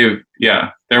like their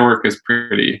work is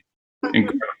pretty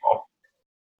incredible.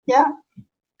 Yeah.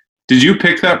 Did you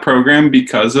pick that program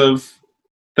because of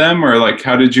them, or like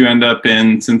how did you end up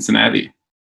in Cincinnati?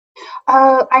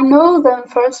 I know them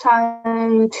first time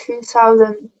in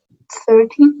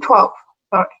 2012.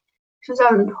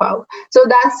 So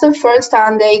that's the first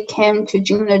time they came to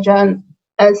Jingdezhen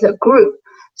as a group.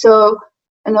 So,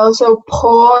 and also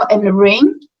Paul and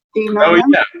Ring. Do you know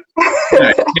them?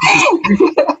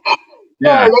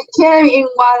 Yeah. They came in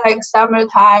one like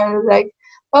summertime. Like,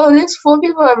 oh, these 4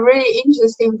 people are really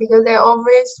interesting because they're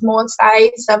always small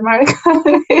size summer.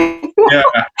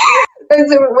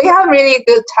 We have really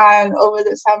good time over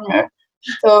the summer.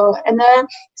 So, and then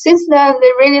since then,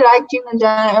 they really like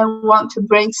Jingdezhen and want to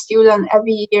bring students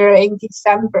every year in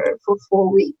December for 4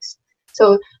 weeks.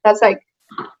 So that's like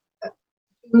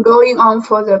going on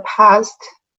for the past,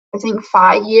 I think,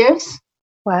 5 years.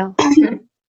 Wow. And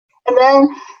then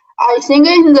I think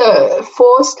in the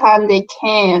 4th time they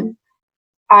came,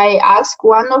 I asked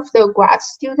one of the grad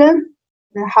students,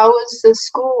 how was the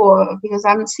school? Because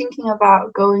I'm thinking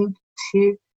about going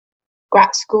to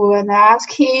grad school, and I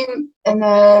asked him,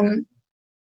 and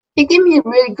he gave me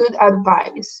really good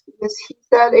advice, because he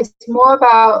said it's more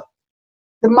about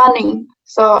the money.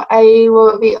 So I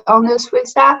will be honest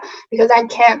with that, because I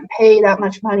can't pay that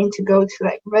much money to go to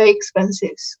like very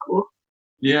expensive school.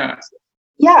 Yeah,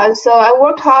 so I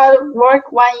worked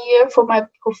 1 year for my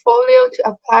portfolio to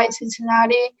apply at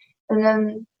Cincinnati, and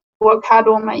then work hard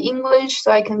on my English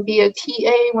so I can be a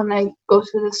TA when I go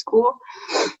to the school.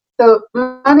 So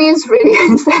money is really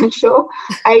essential.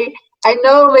 I I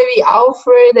know maybe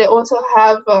Alfred, they also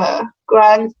have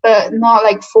grants, but not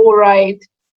like full ride,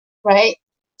 right?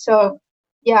 So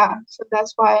yeah, so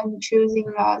that's why I'm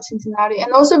choosing Cincinnati,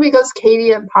 and also because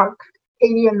Katie and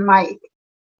Mike.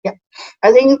 Yeah,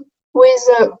 I think with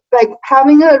like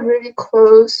having a really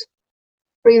close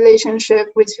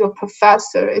relationship with your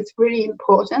professor, it's really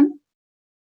important.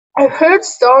 I heard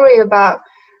story about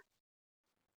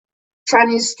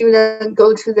Chinese student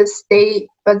go to the state,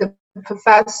 but the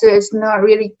professor is not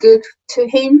really good to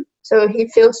him. So he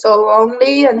feels so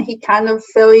lonely and he kind of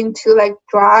fell into like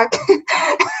drug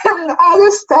and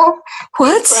other stuff.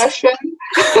 What? Depression.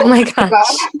 Oh my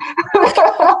gosh.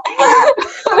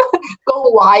 Go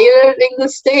wired in the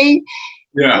state.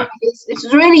 Yeah.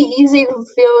 It's really easy to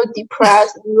feel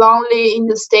depressed and lonely in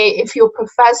the state if your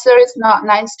professor is not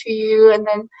nice to you, and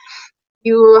then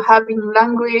you having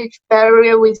language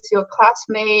barrier with your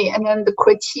classmate, and then the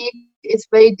critique is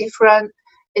very different.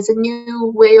 It's a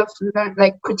new way of learn,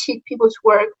 like critique people's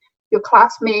work. Your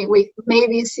classmate will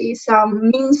maybe see some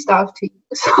mean stuff to you.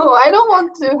 So I don't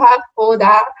want to have all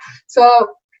that.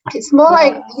 So it's more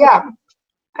like, yeah,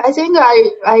 I think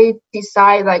I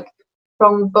decide like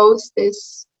from both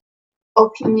this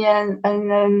opinion, and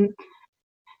then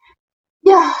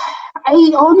yeah,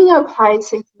 I only applied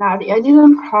Cincinnati. I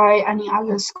didn't apply any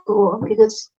other school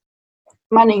because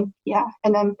money, yeah,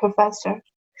 and then professor.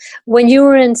 When you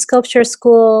were in sculpture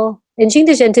school in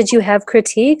Jingdezhen, did you have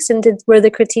critiques, and were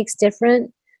the critiques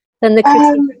different than the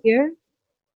critiques here?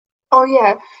 Oh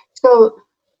yeah, so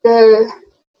the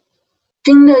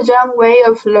Jingdezhen way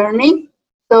of learning.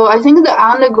 So I think the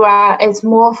undergrad is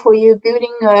more for you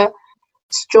building a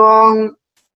strong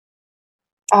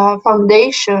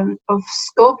foundation of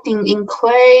sculpting in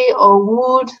clay or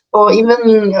wood or even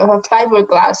in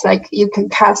fiberglass, like you can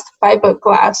cast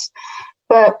fiberglass.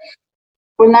 But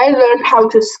when I learned how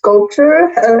to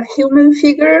sculpture a human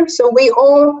figure, so we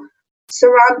all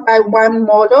surrounded by one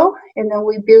model, and then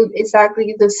we build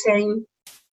exactly the same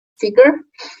figure.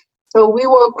 So we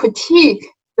will critique,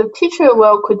 the teacher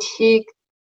will critique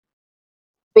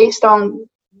based on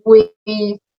we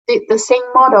did the same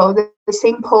model, the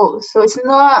same pose. So it's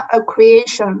not a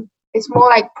creation, it's more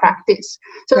like practice.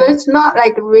 So Right. it's not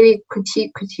like really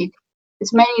critique.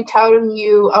 It's mainly telling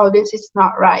you, oh, this is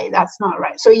not right, that's not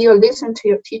right. So you listen to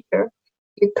your teacher,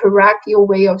 you correct your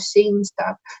way of seeing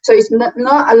stuff. So it's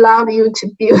not allowed you to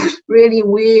build really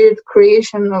weird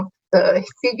creation of the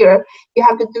figure. You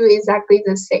have to do exactly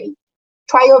the same.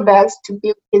 Try your best to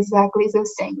build exactly the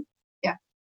same. Yeah.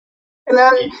 And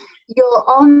then your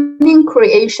own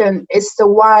creation is the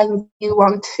one you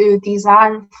want to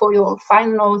design for your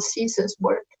final thesis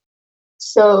work.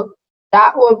 So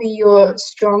that will be your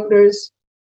strongest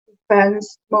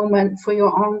defense moment for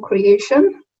your own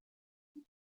creation.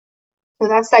 So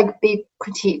that's like big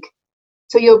critique.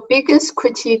 So your biggest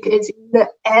critique is in the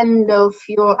end of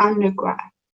your undergrad.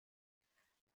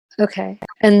 Okay.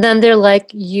 And then they're like,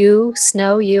 you,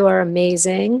 Snow, you are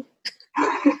amazing.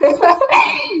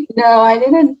 No, I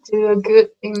didn't do a good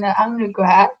in the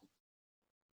undergrad.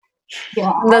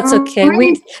 Yeah, That's okay.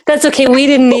 really, That's okay. We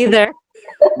didn't either.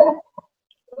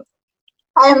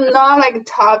 I'm not like a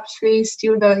top 3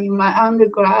 student in my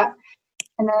undergrad.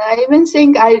 And I even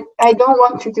think I don't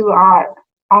want to do art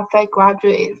after I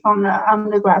graduate from the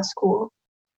undergrad school.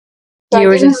 So You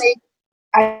were just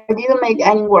I didn't make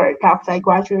any work after I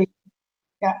graduated.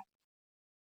 Yeah.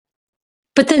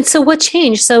 But then, so what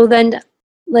changed? So then,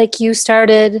 like, you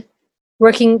started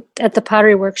working at the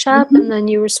pottery workshop, Mhm. and then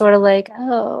you were sort of like,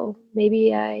 oh,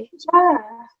 maybe I. Yeah.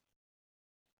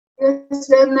 Because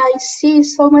then I see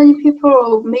so many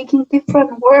people making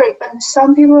different work, and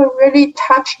some people are really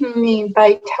touching me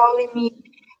by telling me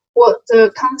what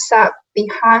the concept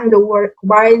behind the work,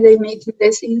 why they making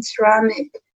this in ceramic.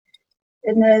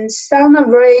 And then some are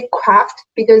very craft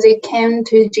because they came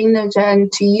to Jingdezhen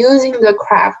to using the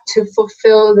craft to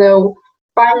fulfill the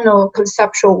final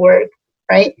conceptual work,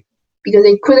 right? Because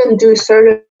they couldn't do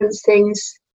certain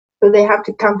things, so they have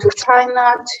to come to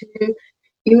China to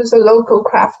use a local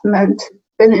craftsman to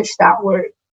finish that work.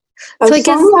 So I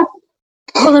guess,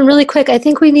 hold on really quick. I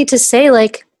think we need to say,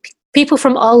 like, people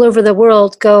from all over the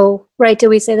world go, right? Did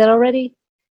we say that already?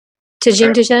 To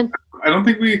Jingdezhen? I don't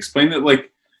think we explained it. Like,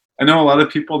 I know a lot of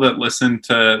people that listen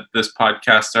to this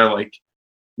podcast are like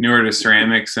newer to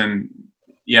ceramics, and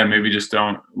yeah, maybe just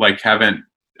haven't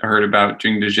heard about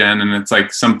Jingdezhen, and it's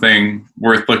like something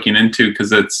worth looking into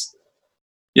because that's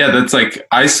like,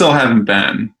 I still haven't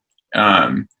been,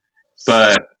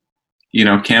 but you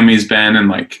know, Cammie's been, and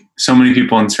like so many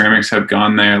people in ceramics have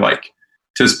gone there, like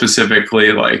to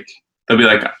specifically, like they'll be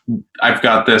like, I've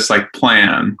got this like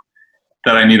plan,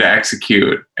 that I need to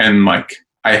execute, and like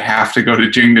I have to go to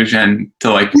Jingdezhen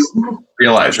to like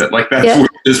realize it. Like that's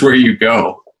just where you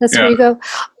go. That's where you go.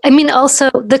 I mean, also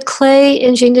the clay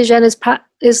in Jingdezhen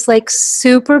is like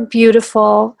super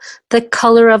beautiful. The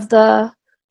color of the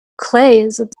clay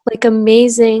is like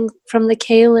amazing from the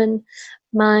kaolin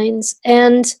mines,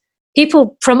 and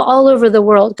people from all over the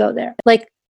world go there. Like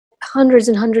hundreds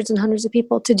and hundreds and hundreds of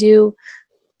people to do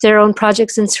their own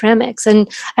projects in ceramics,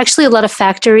 and actually a lot of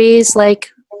factories,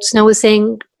 like Snow was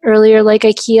saying earlier, like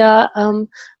IKEA,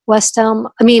 West Elm.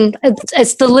 I mean,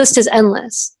 it's the list is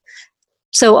endless.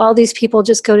 So all these people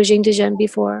just go to Jingdezhen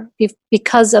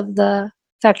because of the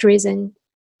factories and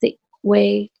the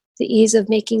ease of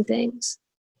making things.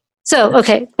 So,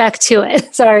 okay, back to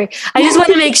it. Sorry. I just want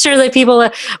to make sure that people,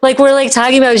 like, we're like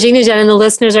talking about Jingdezhen and the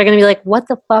listeners are going to be like, what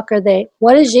the fuck are they?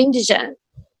 What is Jingdezhen?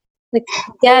 Like,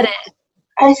 get it.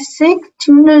 I think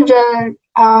Jingdezhen,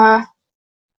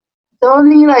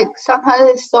 sometimes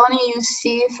it's only you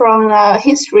see from a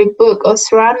history book or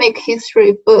ceramic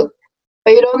history book,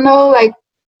 but you don't know, like,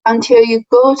 until you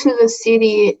go to the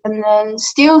city and then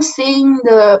still seeing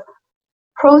the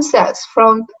process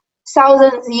from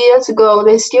thousands of years ago.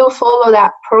 They still follow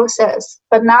that process,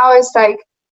 but now it's like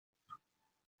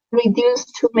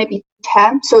reduced to maybe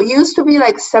 10. So it used to be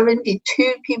like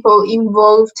 72 people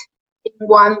involved in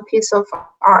one piece of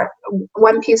art,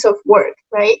 one piece of work,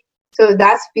 right? So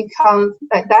that's become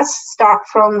like that's start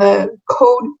from the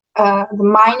code, the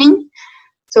mining.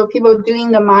 So people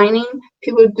doing the mining,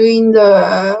 people doing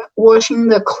the washing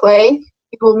the clay,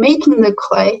 people making the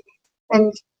clay,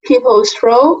 and people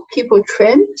throw, people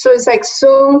trim. So it's like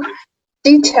so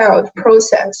detailed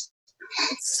process.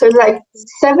 So it's like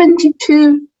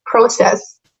 72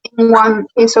 process in one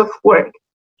piece of work.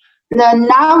 Then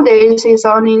nowadays it's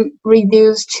only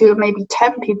reduced to maybe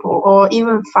 10 people or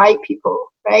even 5 people,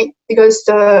 right? Because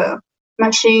the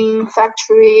machine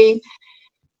factory,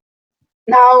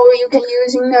 now you can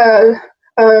using a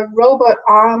robot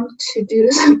arm to do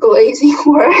the glazing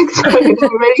work. So you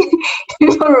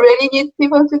don't really need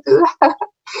people to do that.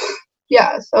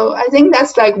 Yeah, so I think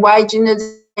that's like why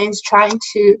Jingdezhen is trying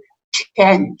to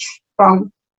change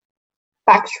from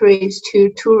factories to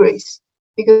tourists,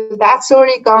 because that's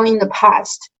already gone in the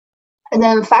past. And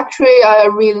then factory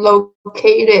are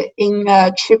relocated in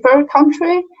a cheaper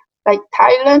country like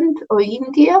Thailand or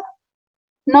India.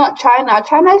 Not China.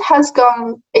 China has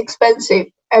gone expensive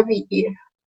every year.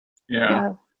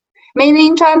 Yeah. Made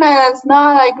in China is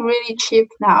not like really cheap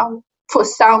now for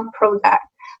some product.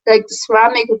 Like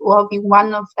ceramic will be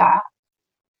one of that.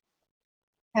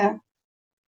 Yeah.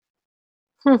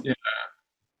 Yeah.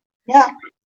 Yeah.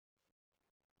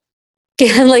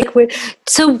 Yeah, like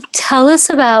so tell us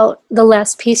about the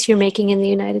last piece you're making in the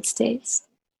United States.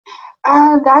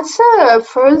 That's the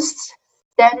first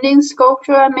standing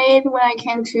sculpture I made when I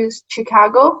came to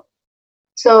Chicago.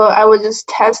 So I was just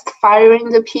test firing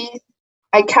the piece.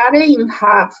 I cut it in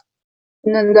half,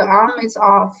 and then the arm is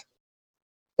off.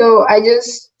 So I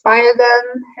just fire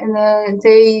them, and then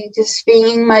they just been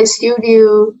in my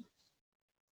studio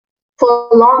for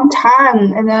a long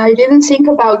time, and I didn't think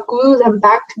about glue them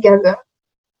back together.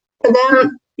 But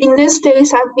then in these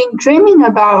days, I've been dreaming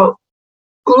about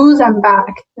glue them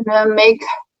back and then make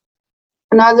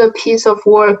another piece of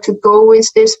work to go with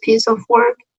this piece of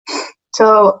work.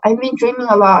 So I've been dreaming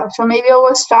a lot. So maybe I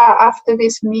will start after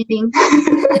this meeting.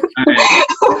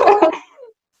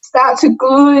 Start to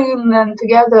gluing them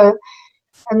together,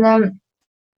 and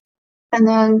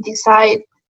then decide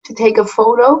to take a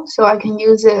photo so I can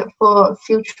use it for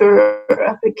future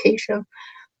application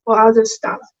or other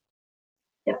stuff.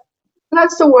 Yeah,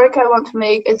 that's the work I want to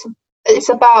make. It's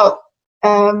about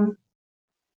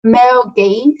male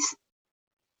gaze,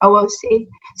 I will say.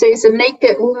 So it's a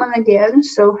naked woman again.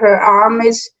 So her arm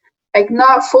is like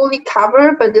not fully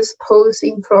covered, but just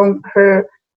posing from her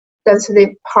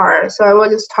sensitive part. So I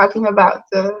was just talking about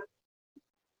the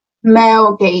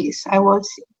male gaze. I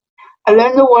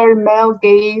learned the word male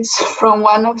gaze from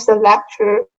one of the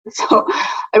lectures. So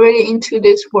I'm really into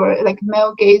this word, like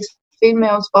male gaze.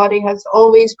 Female's body has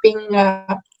always been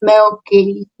a male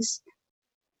gaze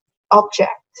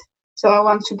object. So I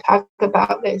want to talk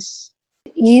about this.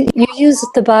 You use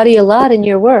the body a lot in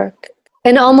your work,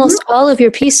 and almost all of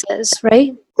your pieces,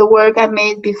 right? The work I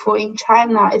made before in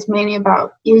China is mainly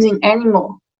about using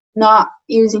animal, not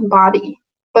using body.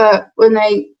 But when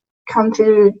I come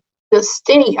to the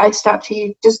state, I start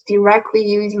to just directly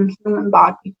using human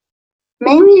body.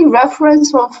 Mainly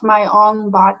reference of my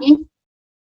own body.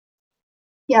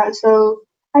 Yeah, so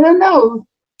I don't know.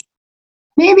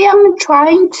 Maybe I'm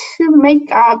trying to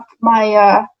make up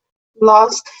my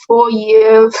lost 4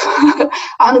 years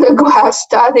undergrad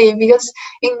study because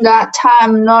in that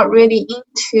time I'm not really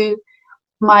into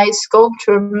my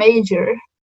sculpture major.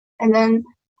 And then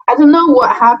I don't know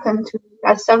what happened to me.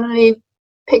 I suddenly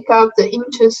pick up the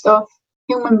interest of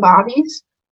human bodies,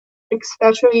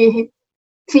 especially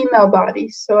female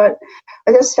bodies. So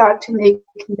I just start to make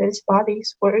these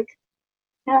bodies work.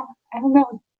 Yeah, I don't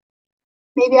know.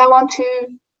 Maybe I want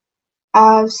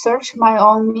to search my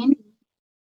own meaning.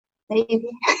 Maybe.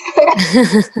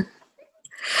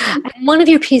 One of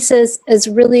your pieces is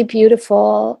really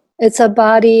beautiful. It's a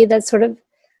body that's sort of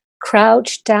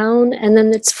crouched down, and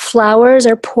then its flowers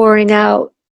are pouring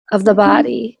out of the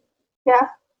body. Yeah.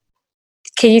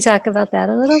 Can you talk about that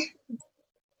a little?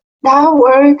 That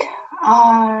work,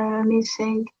 let me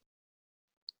think.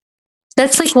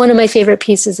 That's like one of my favorite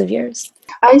pieces of yours.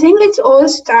 I think it's all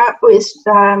start with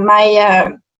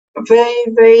my very,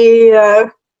 very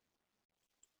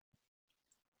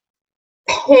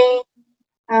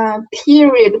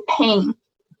period pain.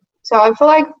 So I feel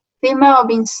like female have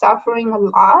been suffering a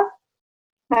lot.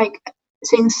 Like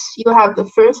since you have the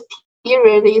first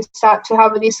period, you start to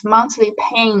have this monthly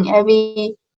pain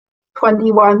every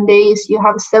 21 days. You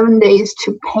have 7 days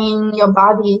to pain your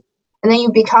body. And then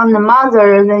you become the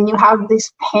mother, and then you have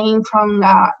this pain from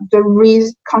the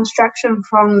reconstruction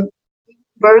from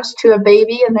birth to a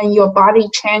baby, and then your body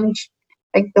change,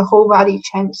 like the whole body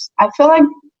changes. I feel like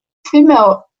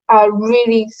female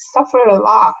really suffer a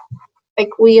lot.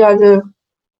 Like we are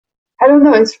I don't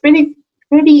know, it's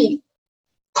really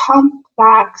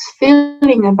complex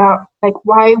feeling about like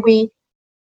why we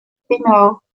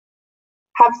female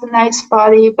have the nice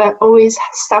body but always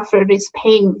suffer these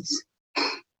pains.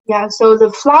 Yeah, so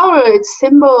the flower is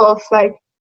symbol of like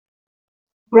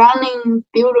running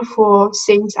beautiful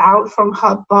things out from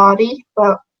her body,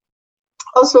 but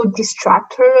also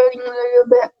distract her a little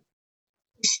bit,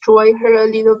 destroy her a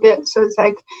little bit. So it's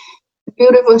like the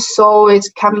beautiful soul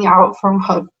is coming out from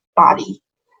her body.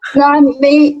 Now I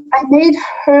made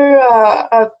her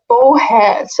a bow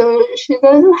head, so she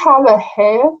doesn't have a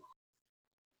hair.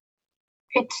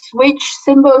 It's which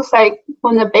symbols like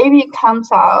when the baby comes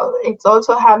out, it's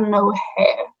also have no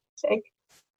hair. It's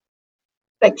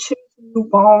like she's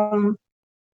newborn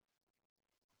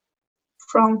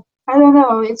from, I don't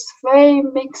know, it's very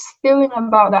mixed feeling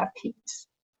about that piece.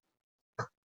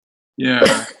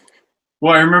 Yeah.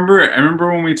 Well, I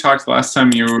remember when we talked last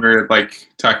time, you were like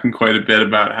talking quite a bit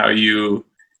about how you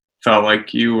felt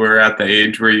like you were at the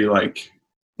age where you like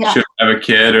should have a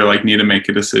kid or like need to make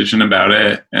a decision about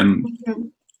it. And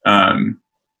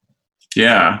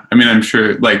yeah, I mean, I'm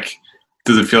sure, like,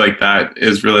 does it feel like that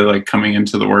is really like coming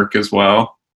into the work as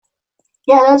well?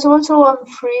 Yeah, that's also what I'm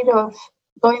afraid of.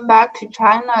 Going back to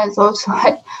China is also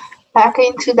like back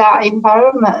into that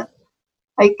environment.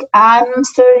 Like I'm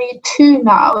 32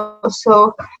 now,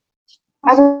 so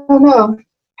I don't know.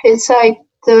 It's like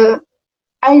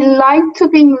I like to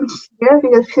be here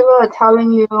because people are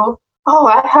telling you, oh,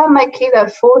 I have my kid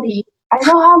at 40. I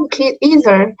don't have a kid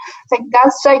either. Like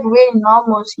that's like really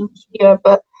normal in here.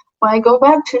 But when I go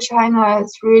back to China,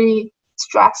 it's really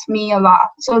stressed me a lot.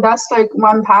 So that's like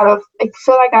one part of, I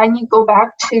feel like I need to go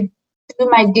back to do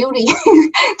my duty.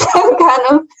 Kind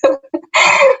of.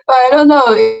 But I don't know,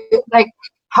 like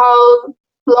how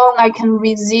long I can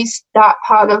resist that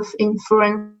part of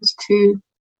influence to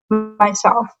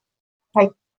myself.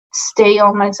 Like stay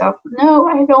on myself. No,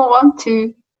 I don't want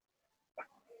to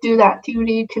do that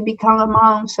duty to become a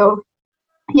mom. So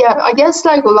yeah, I guess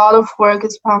like a lot of work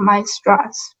is about my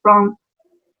stress from,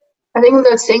 I think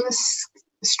the things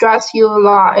stress you a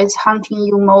lot is hunting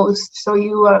you most. So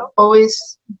you are always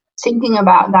thinking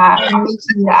about that and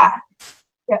making that.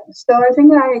 Yeah. So I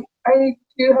think I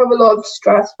do have a lot of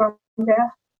stress from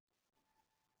there.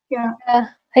 Yeah.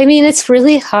 I mean, it's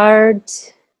really hard.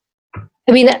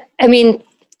 I mean,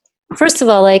 first of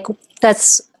all, like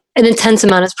that's an intense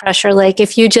amount of pressure. Like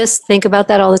if you just think about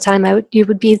that all the time, you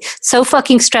would be so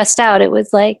fucking stressed out. It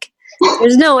was like,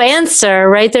 there's no answer,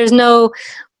 right? There's no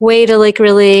way to like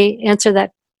really answer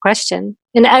that question.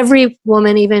 And every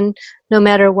woman, even no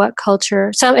matter what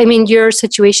culture. So, I mean, your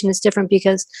situation is different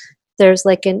because there's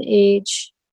like an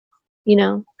age, you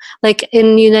know, like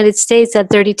in the United States at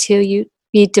 32, you'd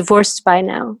be divorced by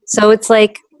now. So it's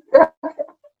like,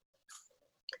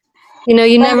 you know,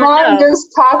 you never know. My mom just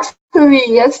talks to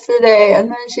me yesterday, and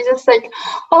then she just like,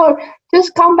 oh,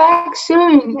 just come back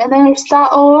soon, and then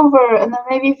start all over, and then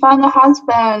maybe find a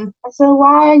husband. I said,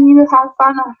 why I need to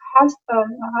find a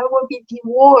husband? I will be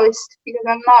divorced because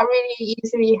I'm not really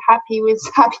easily happy with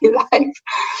happy life.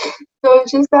 So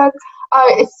it's just that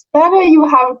it's better you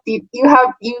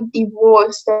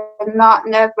divorced and not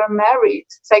never married.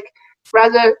 It's like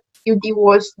rather you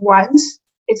divorced once.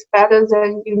 It's better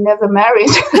than you never married.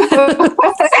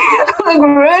 Like,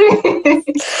 really?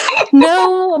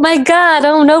 No, my God.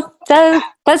 Oh, no.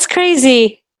 That's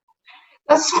crazy.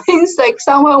 That means like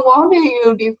someone wanted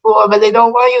you before, but they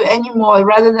don't want you anymore,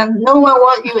 rather than no one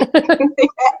want you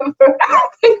ever.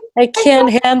 I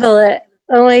can't handle it.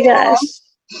 Oh, my gosh.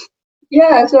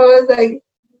 Yeah, so it's like,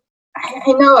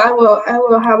 I know I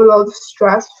will have a lot of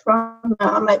stress from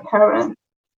my parents,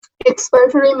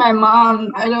 especially my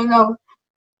mom. I don't know.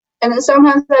 And then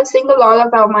sometimes I think a lot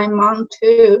about my mom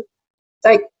too.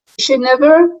 Like, she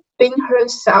never been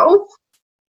herself.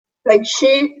 Like,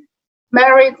 she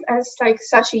married as like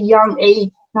such a young age,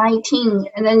 19,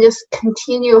 and then just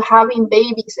continue having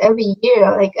babies every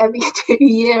year, like every 2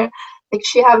 years. Like,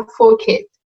 she had 4 kids.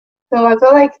 So I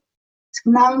feel like it's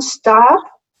non-stop.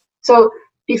 So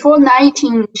before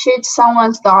 19, she's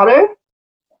someone's daughter.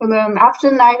 And then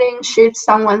after 19, she's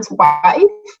someone's wife.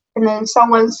 And then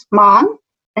someone's mom.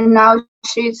 And now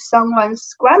she's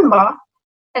someone's grandma,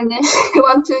 and then she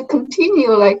wants to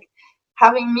continue like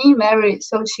having me married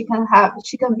so she can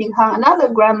become another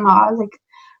grandma. Like,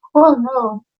 oh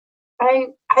no, I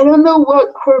don't know what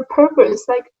her purpose.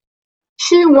 Like,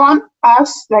 she want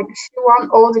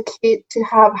all the kids to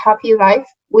have happy life,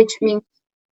 which means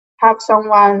have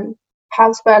someone,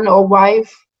 husband or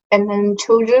wife, and then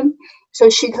children, so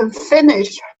she can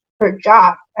finish her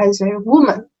job as a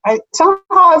woman. Somehow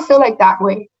I feel like that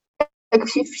way. Like,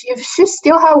 if she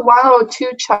still have 1 or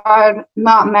 2 child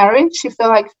not married, she feel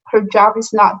like her job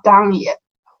is not done yet.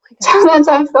 Sometimes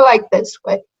I feel like this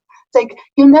way. It's like,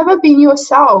 you never been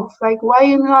yourself. Like, why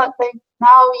you not like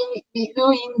now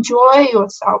you enjoy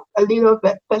yourself a little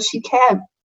bit? But she can.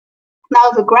 Now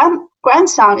the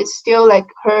grandson is still like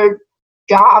her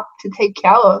job to take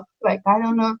care of. Like, I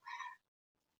don't know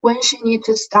when she need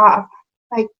to stop.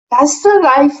 Like, that's the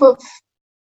life of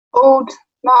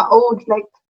like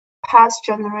past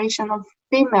generation of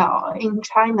female in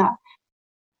China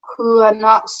who are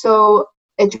not so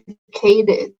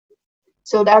educated.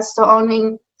 So that's the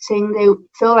only thing they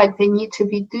feel like they need to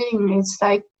be doing is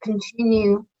like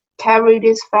carry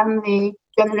this family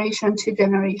generation to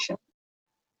generation.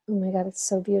 Oh my God, it's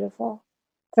so beautiful.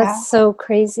 That's so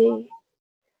crazy.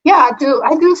 Yeah,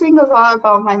 I do think a lot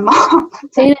about my mom.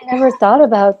 I never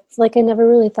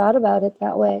really thought about it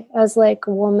that way. As like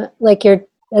a woman, like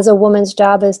as a woman's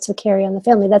job is to carry on the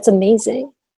family. That's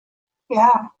amazing.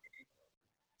 Yeah.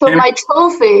 So my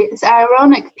trophy is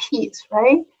ironic piece,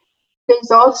 right?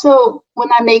 There's also, when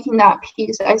I'm making that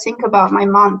piece, I think about my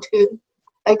mom too.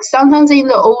 Like, sometimes in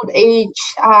the old age,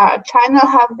 China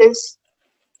have this,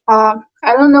 I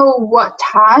don't know what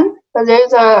time, but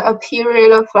there's a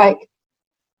period of like,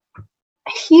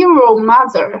 hero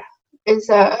mother is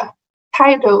a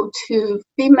title to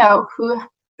female who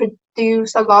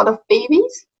produce a lot of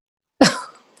babies.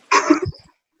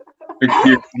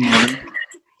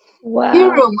 Wow.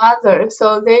 Hero mother.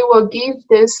 So they will give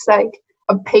this like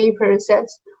a paper that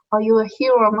says, "Oh, you're a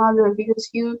hero mother because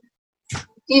you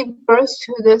give birth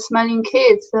to this many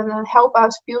kids and help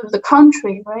us build the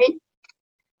country," right?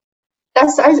 I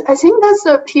think that's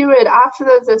the period after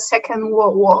the Second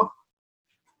World War.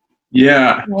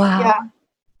 Yeah. Wow.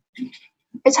 Yeah.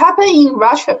 It's happening in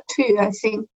Russia too, I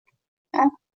think.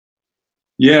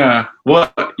 Yeah.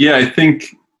 Well, yeah, I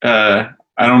think, I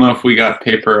don't know if we got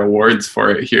paper awards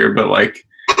for it here, but like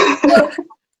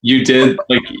you did,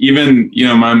 like, even,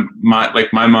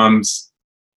 my mom's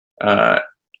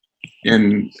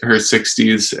in her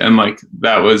 60s, and like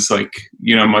that was like,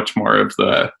 much more of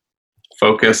the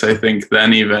focus, I think,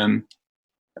 then even.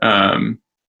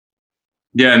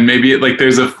 Yeah, and maybe like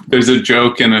there's a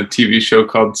joke in a TV show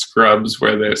called Scrubs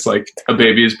where there's like a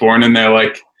baby is born and they're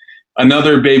like,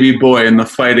 another baby boy in the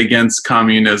fight against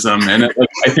communism, and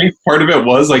I think part of it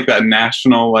was like that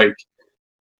national like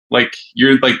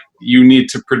you're like, you need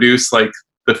to produce like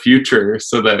the future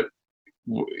so that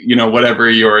whatever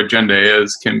your agenda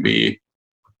is can be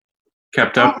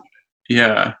kept up.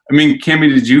 Yeah, I mean,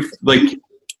 Cami, did you like,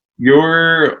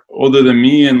 you're older than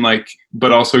me and like,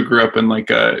 but also grew up in like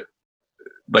a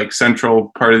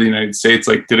central part of the United States.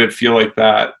 Like, did it feel like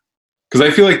that? Because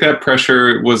I feel like that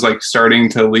pressure was like starting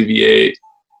to alleviate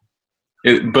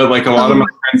it, but like a lot of my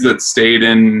friends that stayed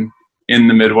in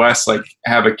the Midwest like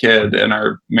have a kid and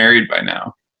are married by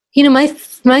now.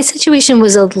 My situation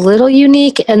was a little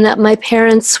unique in that my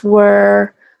parents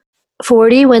were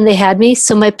 40 when they had me.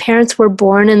 So my parents were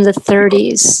born in the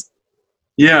 30s.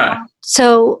 Yeah.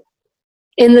 So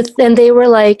and they were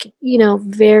like,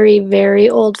 very, very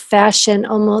old fashioned,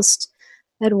 almost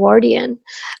Edwardian.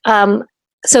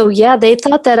 So yeah, they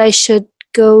thought that I should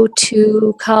go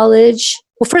to college.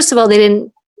 Well, first of all, they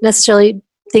didn't necessarily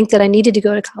think that I needed to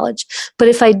go to college, but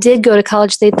if I did go to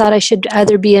college, they thought I should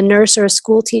either be a nurse or a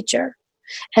school teacher.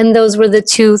 And those were the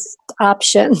two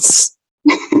options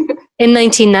in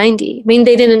 1990. I mean,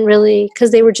 they didn't really,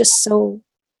 because they were just so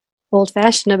old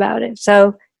fashioned about it.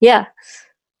 So yeah,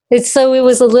 it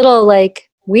was a little like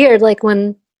weird, like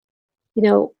when,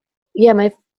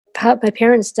 my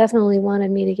parents definitely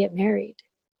wanted me to get married.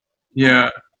 Yeah.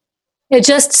 It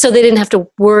just so they didn't have to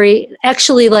worry.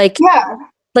 Actually,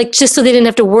 just so they didn't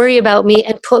have to worry about me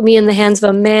and put me in the hands of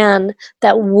a man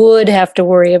that would have to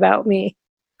worry about me,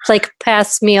 like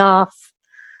pass me off.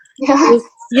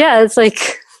 Yeah. It's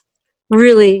like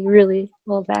really, really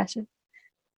old fashioned.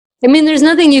 I mean, there's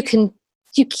nothing you can't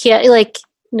like,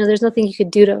 there's nothing you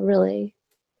could do to really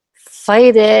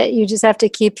fight it. You just have to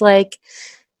keep like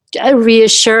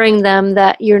reassuring them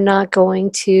that you're not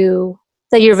going to,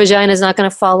 that your vagina is not going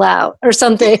to fall out or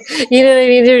something. You know what I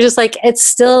mean? They're just like, it's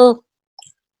still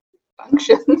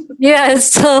function. Yeah,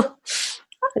 it's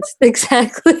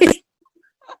exactly.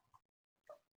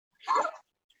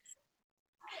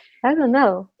 I don't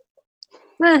know.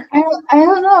 I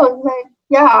don't know. Like,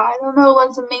 I don't know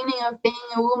what's the meaning of being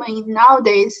a woman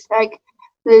nowadays. Like,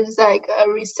 there's like a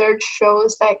research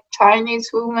shows like Chinese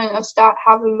women start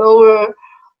having lower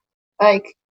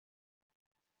like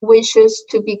wishes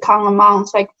to become a mom.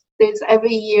 Like, there's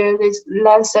every year there's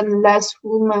less and less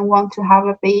women want to have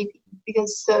a baby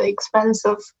because the expense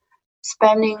of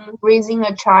raising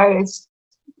a child is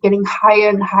getting higher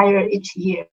and higher each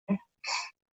year.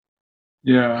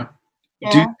 Yeah.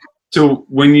 So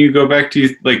when you go back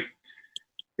to like,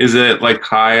 is it like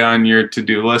high on your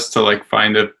to-do list to like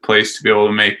find a place to be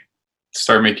able to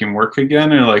start making work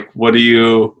again? Or like, what do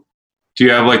you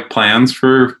have like plans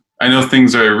for? I know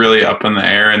things are really up in the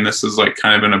air and this is like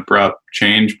kind of an abrupt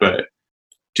change, but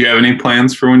do you have any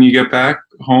plans for when you get back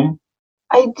home?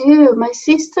 I do. My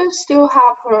sister still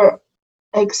have her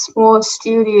like small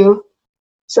studio.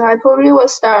 So I probably will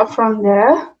start from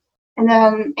there. And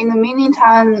then in the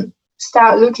meantime,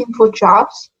 start looking for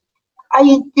jobs.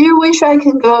 I do wish I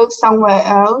can go somewhere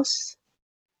else,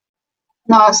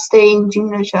 not stay in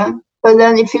Jingdezhen. But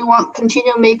then if you want to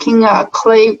continue making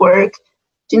clay work,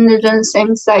 Jingdezhen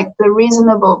seems like the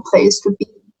reasonable place to be.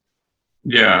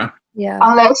 Yeah. Yeah.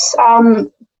 Unless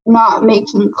I'm not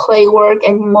making clay work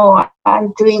anymore,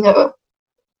 I'm doing a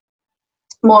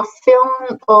more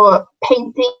film or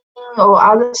painting or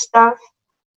other stuff.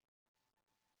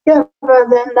 Yeah, but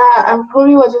then that I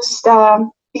probably will just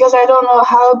because I don't know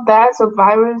how bad the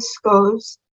virus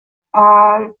goes.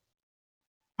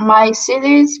 My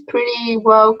city is pretty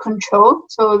well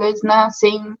controlled, so there's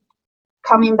nothing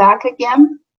coming back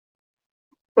again.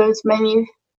 There's many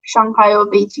Shanghai or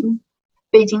Beijing.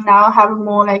 Beijing now have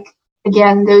more like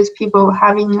again those people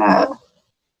having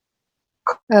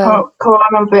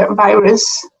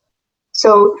coronavirus.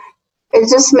 So it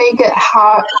just make it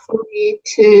hard for me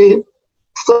to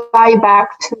fly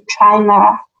back to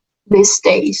China these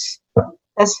days.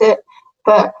 That's it.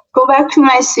 But go back to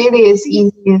my city is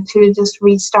easier to just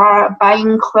restart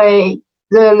buying clay.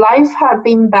 The life have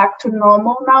been back to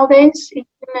normal nowadays in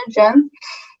Jingdezhen.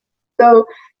 So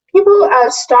people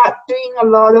start doing a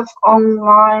lot of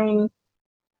online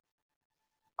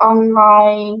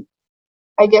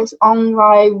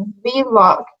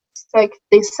vlog. Like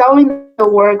they selling the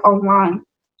work online.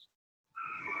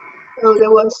 So they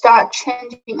will start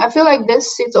changing. I feel like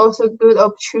this is also a good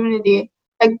opportunity.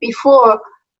 Like before,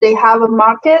 they have a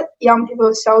market, young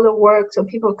people sell the work, so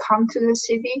people come to the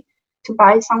city to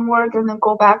buy some work and then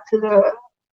go back to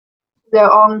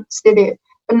their own city.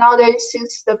 But nowadays,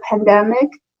 since the pandemic,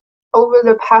 over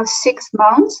the past 6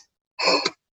 months,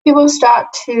 people start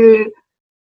to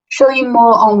showing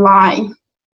more online.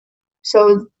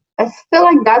 So I feel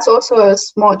like that's also a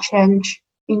small change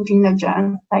in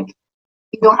Jingdezhen. Like,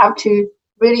 you don't have to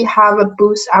really have a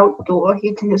booth outdoor.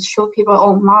 You can just show people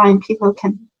online. People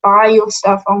can buy your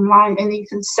stuff online and you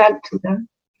can sell to them.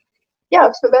 Yeah,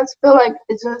 so that's feel like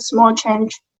it's a small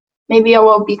change. Maybe I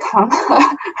will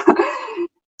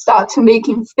start to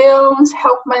making films,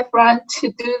 help my friend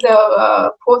to do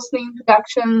the porcelain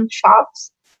production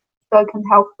shops so I can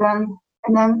help them.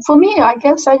 And then for me, I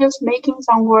guess I just making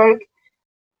some work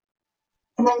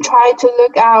and then try to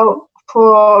look out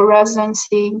for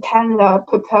residency in Canada,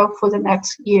 prepare for the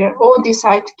next year, or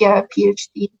decide to get a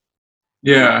PhD.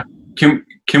 Yeah.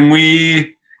 Can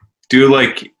we do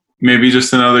like maybe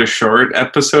just another short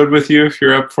episode with you if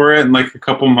you're up for it in like a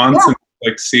couple months and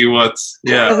like see what's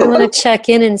We want to check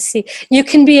in and see. You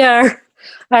can be our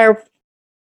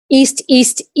East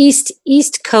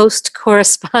Coast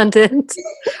correspondent,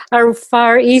 our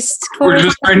Far East. We're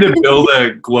just trying to build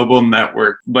a global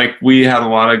network. Like we had a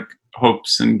lot of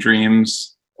hopes and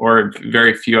dreams, or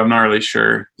very few, I'm not really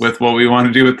sure, with what we want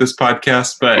to do with this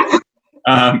podcast. But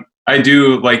I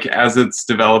do, like, as it's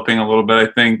developing a little bit,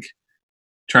 I think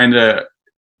trying to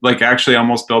like actually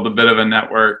almost build a bit of a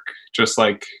network, just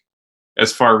like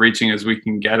as far reaching as we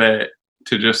can get it,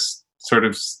 to just sort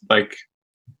of like,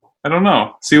 I don't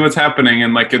know, see what's happening.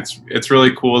 And like it's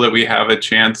really cool that we have a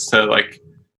chance to like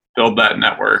build that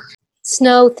network.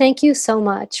 Snow, thank you so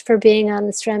much for being on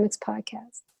the Ceramics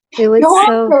Podcast. It was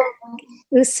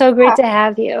so great to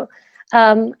have you.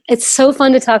 It's so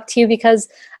fun to talk to you because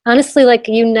honestly, like,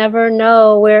 you never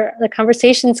know where the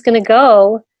conversation's going to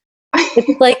go.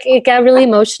 It's like it got really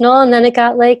emotional, and then it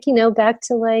got like, you know, back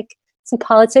to like some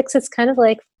politics. It's kind of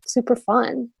like super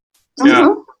fun.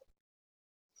 Yeah.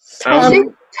 I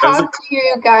think talk to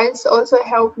you guys also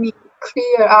helped me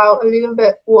clear out a little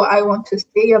bit what I want to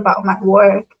say about my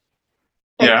work.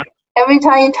 Like, yeah. Every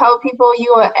time you tell people,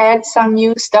 you will add some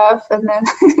new stuff, and then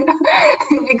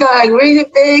it got like really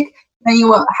big. Then you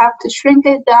will have to shrink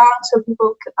it down so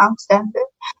people can understand it.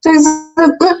 So it's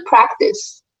a good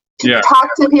practice to talk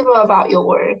to people about your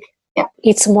work. Yeah.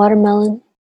 Eat some watermelon.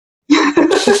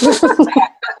 That's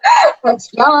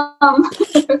yum.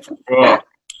 Cool.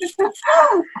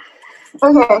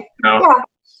 Okay. No. Yeah.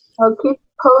 I'll keep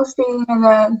posting and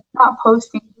then not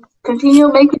posting.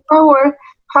 Continue making my work.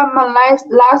 Have my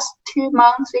last 2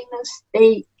 months in the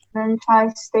States and try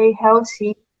to stay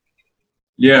healthy.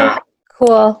 Yeah.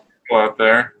 Cool. Go out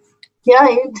there. Yeah,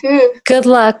 you too. Good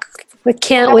luck. We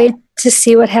can't wait to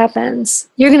see what happens.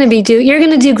 You're gonna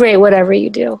do great whatever you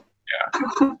do.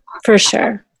 Yeah. For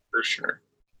sure. For sure.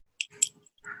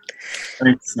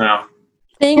 Thanks, Snow.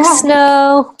 Thanks,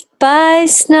 Snow. Bye,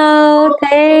 Snow.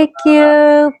 Thank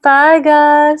you. Bye,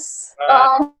 Gus.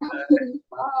 Bye.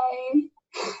 Bye.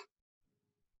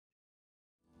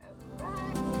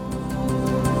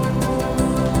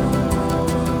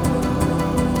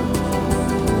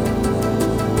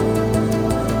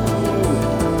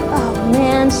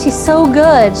 Man, she's so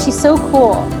good. She's so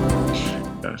cool.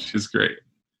 Yeah, she's great.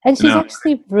 And she's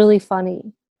actually really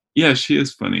funny. Yeah, she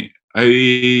is funny.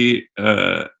 I'm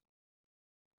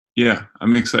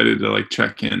excited to like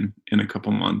check in a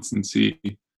couple months and see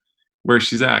where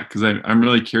she's at, because I'm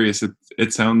really curious.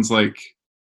 It sounds like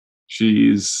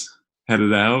she's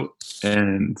headed out,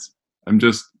 and I'm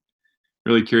just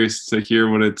really curious to hear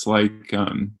what it's like.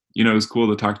 It was cool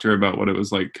to talk to her about what it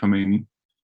was like coming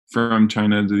from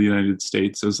China to the United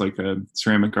States as like a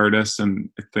ceramic artist, and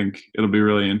I think it'll be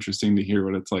really interesting to hear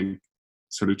what it's like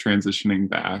sort of transitioning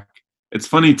back. It's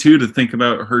funny too to think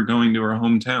about her going to her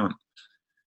hometown,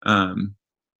 and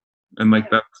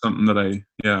like that's something that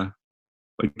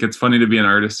like it's funny to be an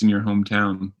artist in your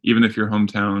hometown, even if your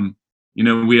hometown,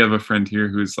 we have a friend here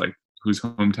whose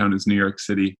hometown is New York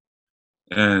City,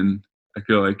 and I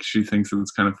feel like she thinks that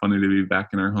it's kind of funny to be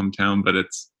back in her hometown, but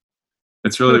it's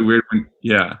really weird when,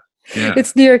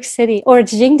 it's New York City or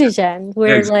Jingdezhen,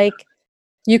 where like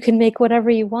you can make whatever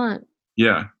you want.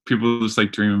 Yeah, people just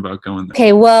like dream about going there.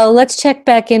 Okay, well, let's check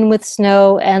back in with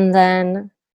Snow, and then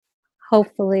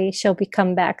hopefully she'll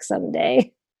come back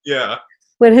someday. Yeah,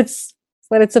 when it's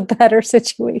a better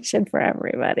situation for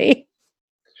everybody.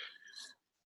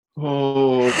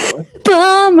 Oh, boy.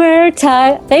 Bummer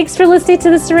time. Thanks for listening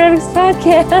to the Ceramics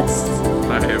Podcast.